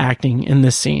Simpson's acting in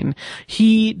this scene.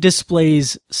 He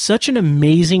displays such an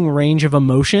amazing range of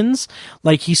emotions.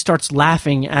 He starts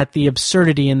laughing at the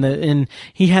absurdity and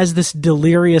he has this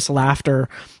delirious laughter,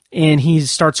 and he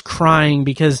starts crying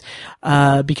because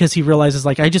he realizes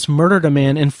I just murdered a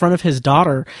man in front of his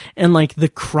daughter. And the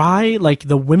cry,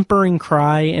 the whimpering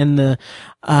cry, and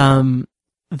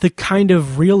the kind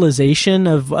of realization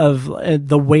of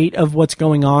the weight of what's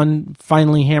going on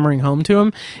finally hammering home to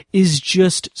him is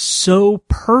just so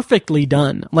perfectly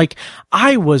done.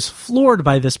 I was floored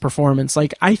by this performance.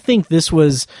 I think this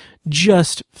was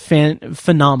just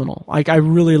phenomenal. I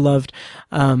really loved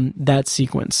that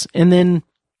sequence. And then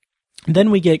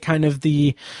then we get kind of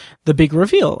the big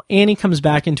reveal. Annie comes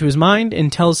back into his mind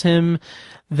and tells him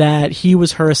that he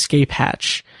was her escape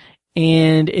hatch.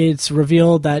 And it's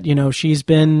revealed that, she's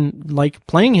been like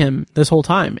playing him this whole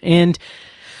time. And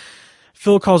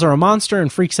Phil calls her a monster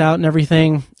and freaks out and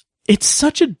everything. It's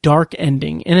such a dark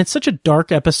ending, and it's such a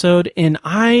dark episode, and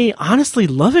I honestly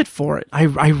love it for it. I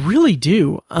really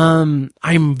do.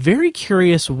 I'm very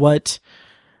curious what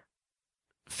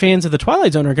fans of the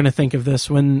Twilight Zone are going to think of this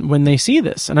when they see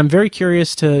this, and I'm very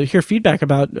curious to hear feedback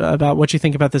about what you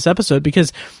think about this episode,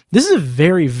 because this is a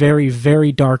very, very,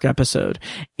 very dark episode.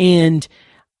 And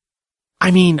I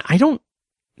mean,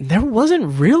 there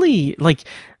wasn't really, like,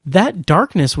 that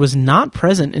darkness was not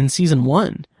present in season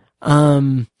 1.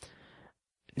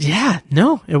 Yeah,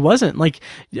 no, it wasn't. Like,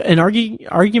 an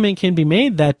argument can be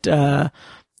made that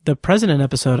the President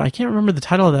episode, I can't remember the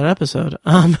title of that episode,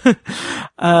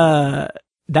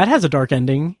 that has a dark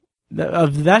ending.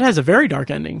 That has a very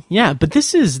dark ending. Yeah, but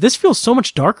this feels so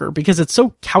much darker because it's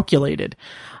so calculated.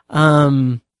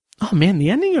 Oh man, the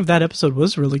ending of that episode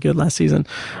was really good last season.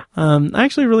 I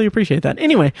actually really appreciate that.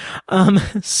 Anyway,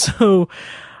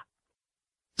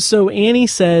 So Annie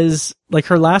says, like,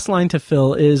 her last line to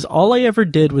Phil is, "All I ever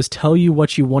did was tell you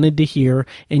what you wanted to hear,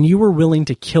 and you were willing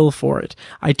to kill for it.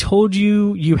 I told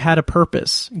you you had a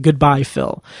purpose. Goodbye,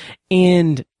 Phil."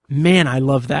 And man, I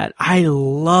love that. I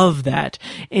love that.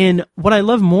 And what I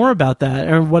love more about that,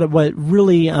 or what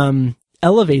really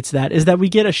elevates that, is that we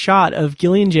get a shot of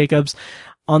Gillian Jacobs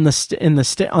on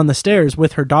the stairs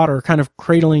with her daughter, kind of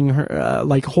cradling her,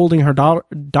 like holding her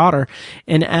daughter.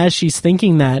 And as she's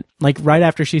thinking that, like right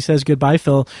after she says goodbye,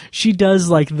 Phil, she does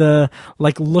like the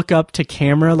look up to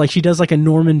camera, like she does like a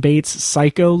Norman Bates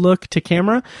Psycho look to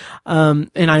camera. And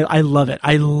I love it.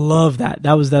 I love that.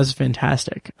 That was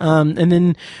fantastic. And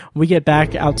then we get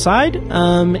back outside,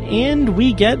 and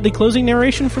we get the closing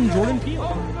narration from Jordan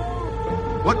Peele.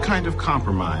 What kind of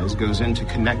compromise goes into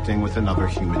connecting with another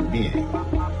human being?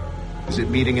 Is it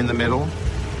meeting in the middle,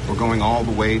 or going all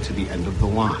the way to the end of the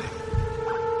line?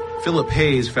 Philip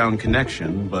Hayes found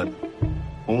connection, but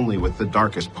only with the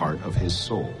darkest part of his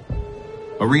soul.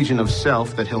 A region of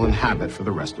self that he'll inhabit for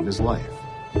the rest of his life.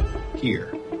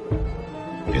 Here,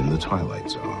 in the Twilight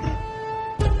Zone.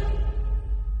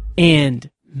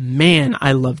 And man,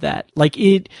 I love that. Like,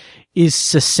 it is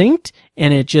succinct,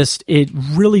 and it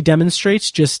really demonstrates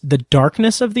just the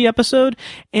darkness of the episode,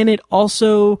 and it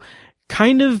also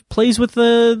kind of plays with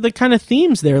the kind of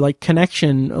themes there, like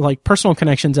connection, like personal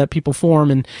connections that people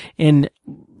form, and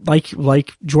like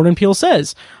Jordan Peele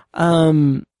says,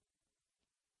 what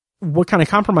kind of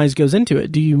compromise goes into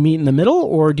it? Do you meet in the middle,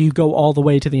 or do you go all the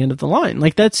way to the end of the line?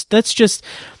 Like, that's just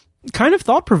kind of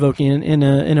thought-provoking in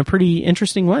a pretty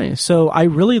interesting way. So I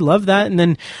really love that. And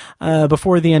then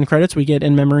before the end credits, we get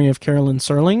In Memory of Carolyn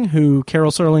Serling, who Carol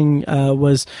Serling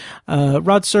was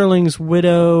Rod Serling's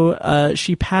widow.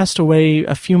 She passed away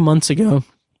a few months ago.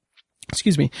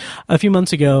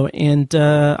 And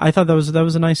I thought that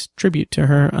was a nice tribute to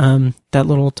her, that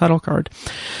little title card.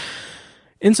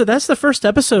 And so that's the first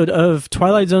episode of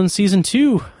Twilight Zone Season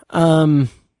 2.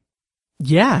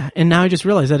 Yeah, and now I just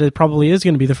realized that it probably is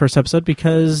going to be the first episode,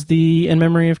 because the In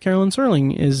Memory of Carolyn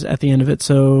Serling is at the end of it.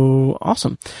 So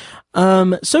awesome.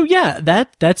 So yeah,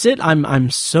 that's it. I'm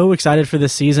so excited for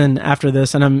this season after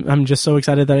this, and I'm just so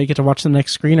excited that I get to watch the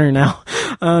next screener now,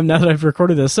 now that I've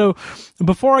recorded this. So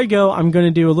before I go, I'm going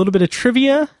to do a little bit of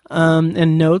trivia,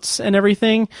 and notes and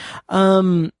everything.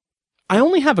 I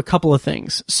only have a couple of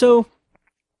things. So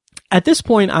at this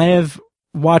point, I have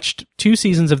watched 2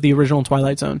 seasons of the original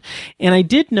Twilight Zone, and I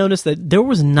did notice that there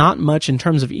was not much in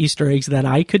terms of Easter eggs that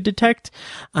I could detect.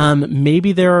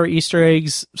 Maybe there are Easter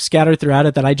eggs scattered throughout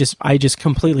it that I just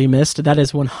completely missed. That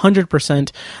is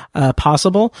 100%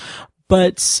 possible.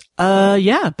 But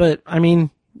but I mean,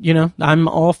 I'm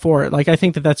all for it. Like, I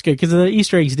think that that's good, because the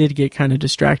Easter eggs did get kind of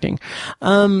distracting.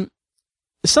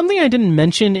 Something I didn't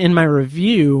mention in my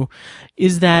review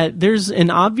is that there's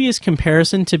an obvious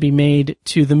comparison to be made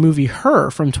to the movie Her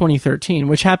from 2013,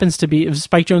 which happens to be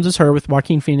Spike Jonze's Her with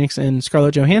Joaquin Phoenix and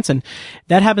Scarlett Johansson.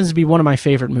 That happens to be one of my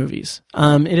favorite movies.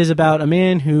 It is about a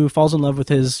man who falls in love with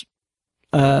his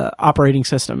operating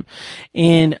system.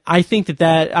 And I think that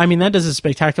does a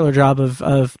spectacular job of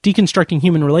deconstructing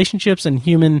human relationships and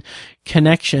human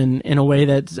connection in a way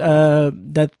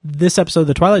that this episode of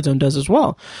The Twilight Zone does as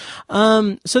well.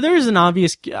 So there is an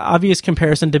obvious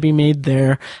comparison to be made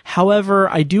there. However,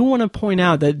 I do want to point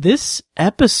out that this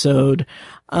episode,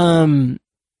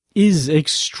 is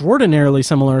extraordinarily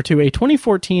similar to a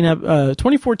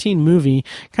 2014 movie,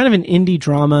 kind of an indie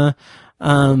drama,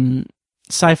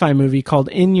 sci-fi movie called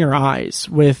In Your Eyes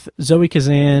with Zoe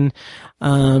Kazan.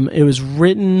 It was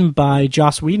written by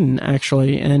Joss Whedon,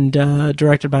 actually, and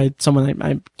directed by someone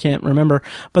I can't remember.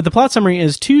 But the plot summary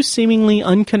is two seemingly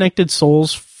unconnected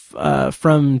souls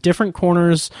from different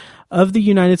corners of the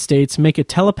United States make a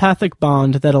telepathic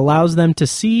bond that allows them to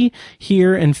see,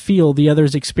 hear, and feel the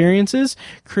other's experiences,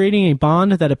 creating a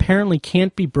bond that apparently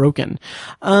can't be broken.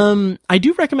 I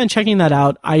do recommend checking that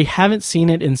out. I haven't seen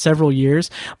it in several years,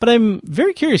 but I'm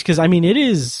very curious because, it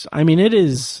is,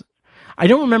 I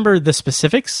don't remember the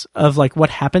specifics of like what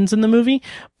happens in the movie,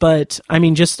 but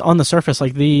just on the surface,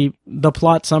 like the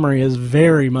plot summary is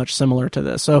very much similar to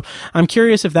this. So I'm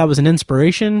curious if that was an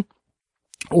inspiration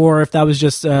or if that was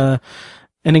just an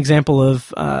example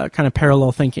of kind of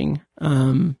parallel thinking.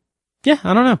 Yeah,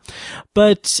 I don't know.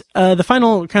 But the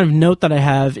final kind of note that I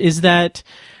have is that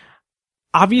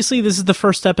obviously this is the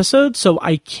first episode, so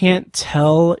I can't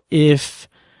tell if,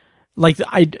 like,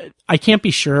 I can't be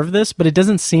sure of this, but it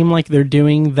doesn't seem like they're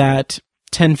doing that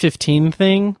 10-15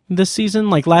 thing this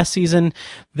season. Like last season,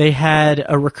 they had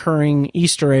a recurring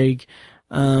Easter egg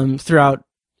throughout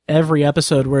every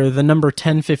episode where the number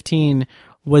 10-15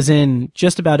 was in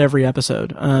just about every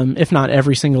episode, if not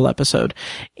every single episode.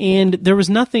 And there was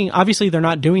nothing, obviously they're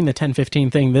not doing the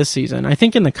 10-15 thing this season. I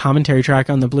think in the commentary track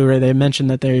on the Blu-ray, they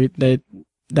mentioned that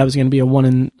that was going to be a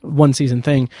one season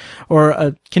thing,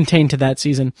 or contained to that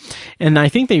season. And I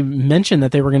think they mentioned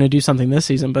that they were going to do something this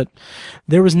season, but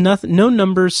there was no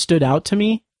numbers stood out to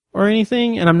me or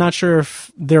anything. And I'm not sure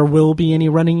if there will be any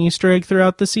running Easter egg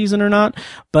throughout the season or not,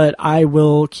 but I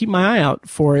will keep my eye out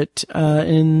for it,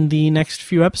 in the next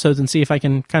few episodes and see if I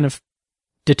can kind of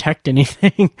detect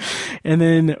anything. And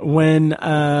then when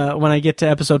I get to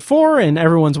episode 4 and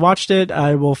everyone's watched it,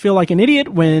 I will feel like an idiot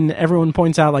when everyone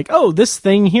points out like, oh, this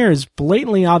thing here is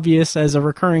blatantly obvious as a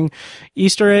recurring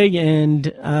Easter egg,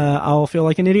 and I'll feel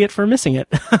like an idiot for missing it.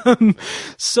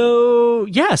 So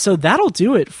that'll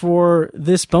do it for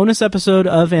this bonus episode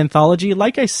of Anthology.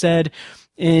 Like I said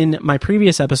in my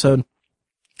previous episode,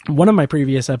 one of my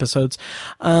previous episodes,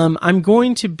 I'm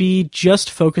going to be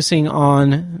just focusing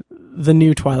on the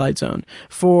new Twilight Zone.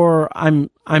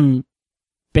 I'm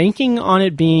banking on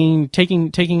it being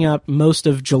taking up most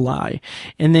of July,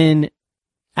 and then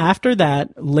after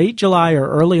that, late July or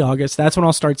early August, that's when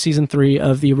I'll start season 3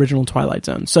 of the original Twilight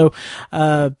Zone. So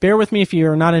bear with me if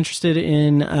you're not interested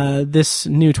in this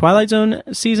new Twilight Zone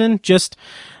season. Just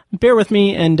bear with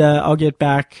me, and I'll get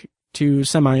back to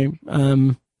semi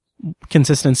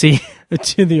consistency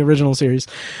to the original series.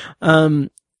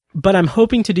 But I'm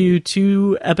hoping to do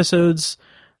 2 episodes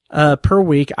per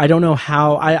week. I don't know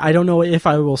how. I don't know if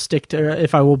I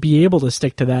will be able to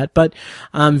stick to that. But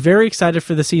I'm very excited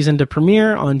for the season to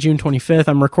premiere on June 25th.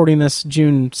 I'm recording this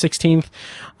June 16th,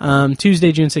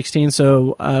 Tuesday, June 16th.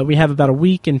 So we have about a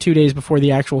week and 2 days before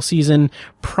the actual season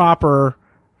proper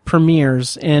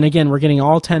premieres. And again, we're getting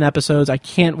all 10 episodes. I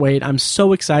can't wait. I'm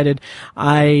so excited.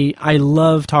 I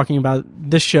love talking about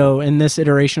this show and this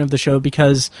iteration of the show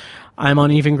because I'm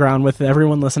on even ground with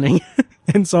everyone listening.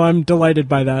 And so I'm delighted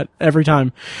by that every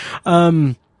time.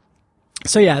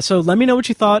 So let me know what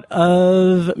you thought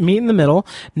of Meet in the Middle.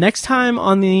 Next time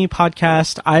on the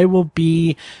podcast, I will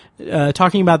be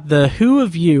talking about the Who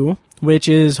of You, which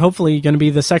is hopefully going to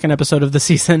be the second episode of the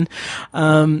season.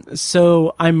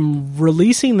 So I'm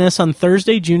releasing this on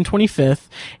Thursday, June 25th,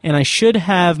 and I should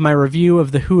have my review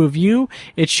of the Who of You.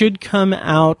 It should come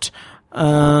out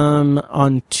on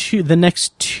the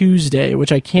next Tuesday,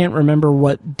 which I can't remember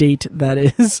what date that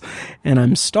is, and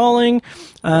I'm stalling.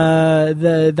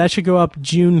 That should go up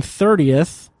June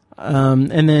 30th.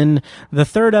 And then the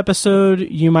third episode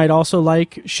you might also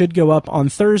like should go up on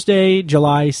Thursday,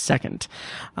 July 2nd.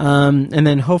 And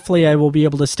then hopefully I will be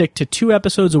able to stick to 2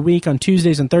 episodes a week on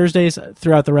Tuesdays and Thursdays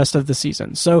throughout the rest of the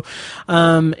season. So,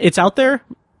 it's out there.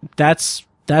 That's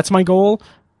my goal.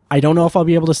 I don't know if I'll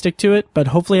be able to stick to it, but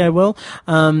hopefully I will.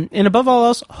 And above all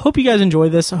else, hope you guys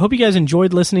enjoyed this. I hope you guys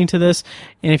enjoyed listening to this.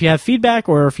 And if you have feedback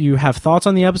or if you have thoughts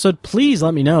on the episode, please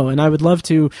let me know. And I would love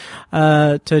to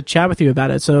chat with you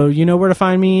about it. So you know where to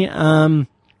find me. And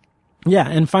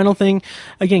final thing,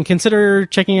 again, consider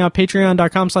checking out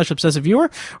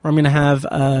patreon.com/obsessiveviewer, where I'm going to have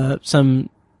some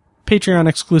Patreon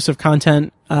exclusive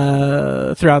content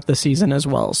throughout the season as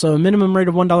well. So a minimum rate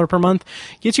of $1 per month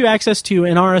gets you access to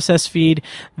an RSS feed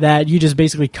that you just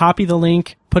basically copy the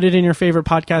link, put it in your favorite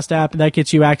podcast app. That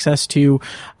gets you access to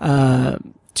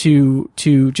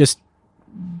just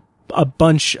a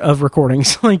bunch of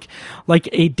recordings, like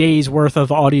a day's worth of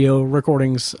audio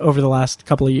recordings over the last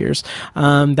couple of years.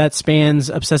 That spans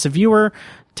Obsessive Viewer,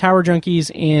 Tower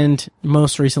Junkies, and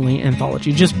most recently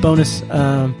Anthology. Just bonus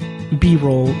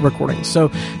B-roll recordings. So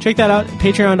check that out,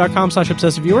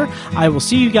 patreon.com/obsessiveviewer. I will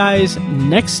see you guys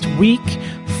next week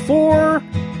for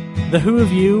the Who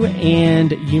of You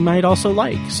and You Might Also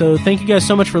Like. So thank you guys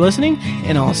so much for listening,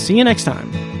 and I'll see you next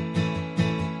time.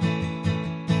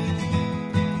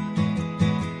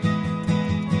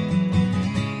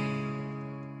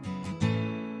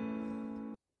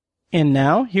 And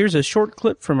now, here's a short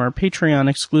clip from our Patreon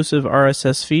exclusive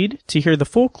RSS feed. To hear the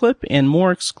full clip and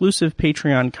more exclusive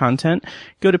Patreon content,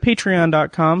 go to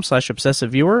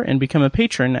patreon.com/obsessiveviewer and become a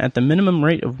patron at the minimum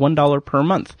rate of $1 per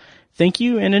month. Thank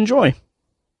you and enjoy.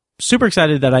 Super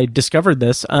excited that I discovered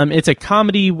this. It's a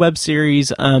comedy web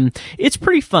series. It's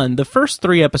pretty fun. The first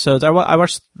 3 episodes, I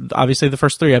watched obviously the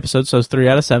first 3 episodes, so it's 3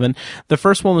 out of 7. The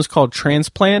first one was called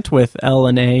Transplant, with L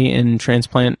and A in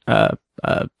transplant,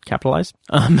 capitalized.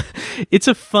 It's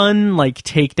a fun, like,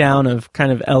 takedown of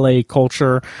kind of LA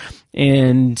culture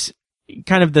and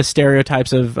kind of the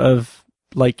stereotypes of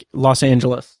like Los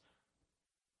Angeles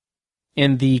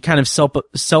and the kind of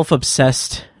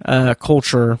self-obsessed,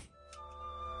 culture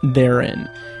therein.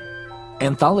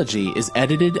 Anthology is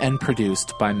edited and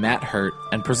produced by Matt Hurt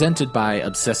and presented by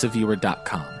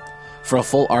ObsessiveViewer.com. For a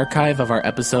full archive of our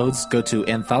episodes, go to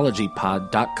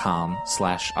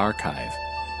anthologypod.com/archive.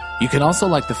 You can also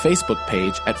like the Facebook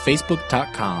page at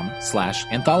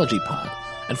facebook.com/anthologypod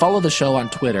and follow the show on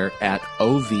Twitter at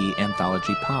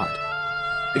OVAnthologyPod.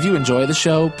 If you enjoy the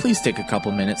show, please take a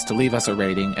couple minutes to leave us a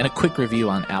rating and a quick review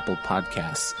on Apple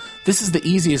Podcasts. This is the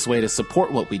easiest way to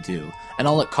support what we do, and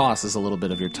all it costs is a little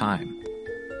bit of your time.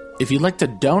 If you'd like to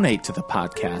donate to the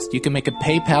podcast, you can make a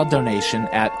PayPal donation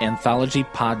at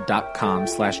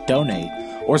anthologypod.com/donate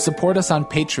or support us on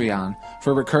Patreon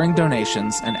for recurring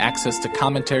donations and access to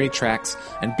commentary tracks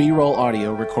and B-roll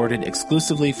audio recorded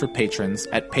exclusively for patrons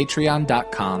at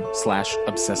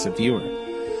patreon.com/obsessiveviewer.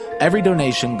 Every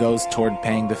donation goes toward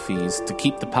paying the fees to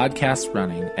keep the podcast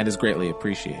running and is greatly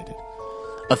appreciated.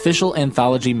 Official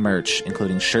Anthology merch,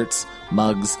 including shirts,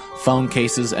 mugs, phone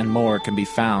cases, and more, can be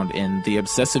found in the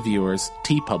Obsessive Viewers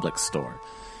TeePublic store.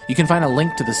 You can find a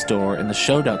link to the store in the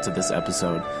show notes of this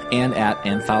episode and at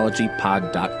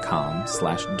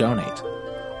anthologypod.com/donate.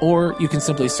 Or you can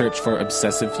simply search for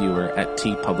Obsessive Viewer at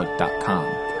tpublic.com.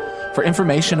 For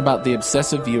information about the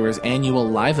Obsessive Viewers annual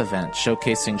live event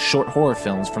showcasing short horror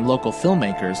films from local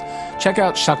filmmakers, check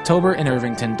out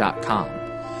shocktoberinirvington.com.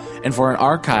 And for an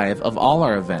archive of all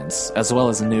our events, as well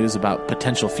as news about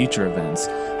potential future events,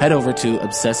 head over to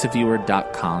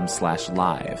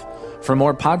obsessiveviewer.com/live. For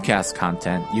more podcast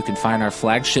content, you can find our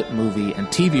flagship movie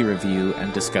and TV review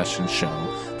and discussion show,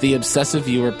 The Obsessive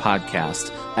Viewer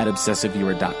Podcast, at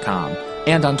obsessiveviewer.com,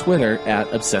 and on Twitter at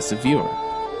obsessiveviewer.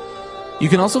 You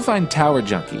can also find Tower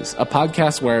Junkies, a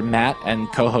podcast where Matt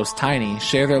and co-host Tiny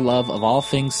share their love of all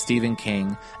things Stephen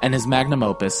King and his magnum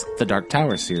opus, The Dark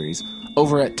Tower series,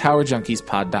 over at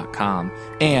towerjunkiespod.com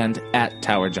and at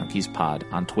towerjunkiespod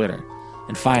on Twitter.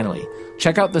 And finally,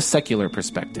 check out The Secular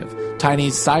Perspective,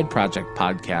 Tiny's side project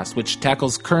podcast, which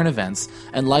tackles current events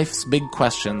and life's big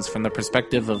questions from the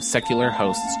perspective of secular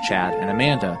hosts Chad and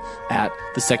Amanda at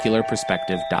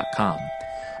thesecularperspective.com.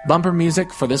 Bumper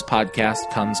music for this podcast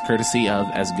comes courtesy of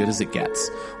As Good As It Gets,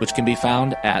 which can be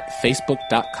found at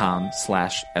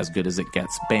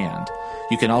facebook.com/asgoodasitgetsband.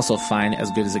 You can also find As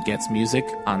Good As It Gets music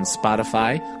on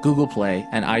Spotify, Google Play,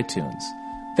 and iTunes.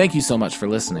 Thank you so much for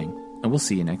listening, and we'll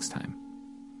see you next time.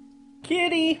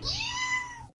 Kitty!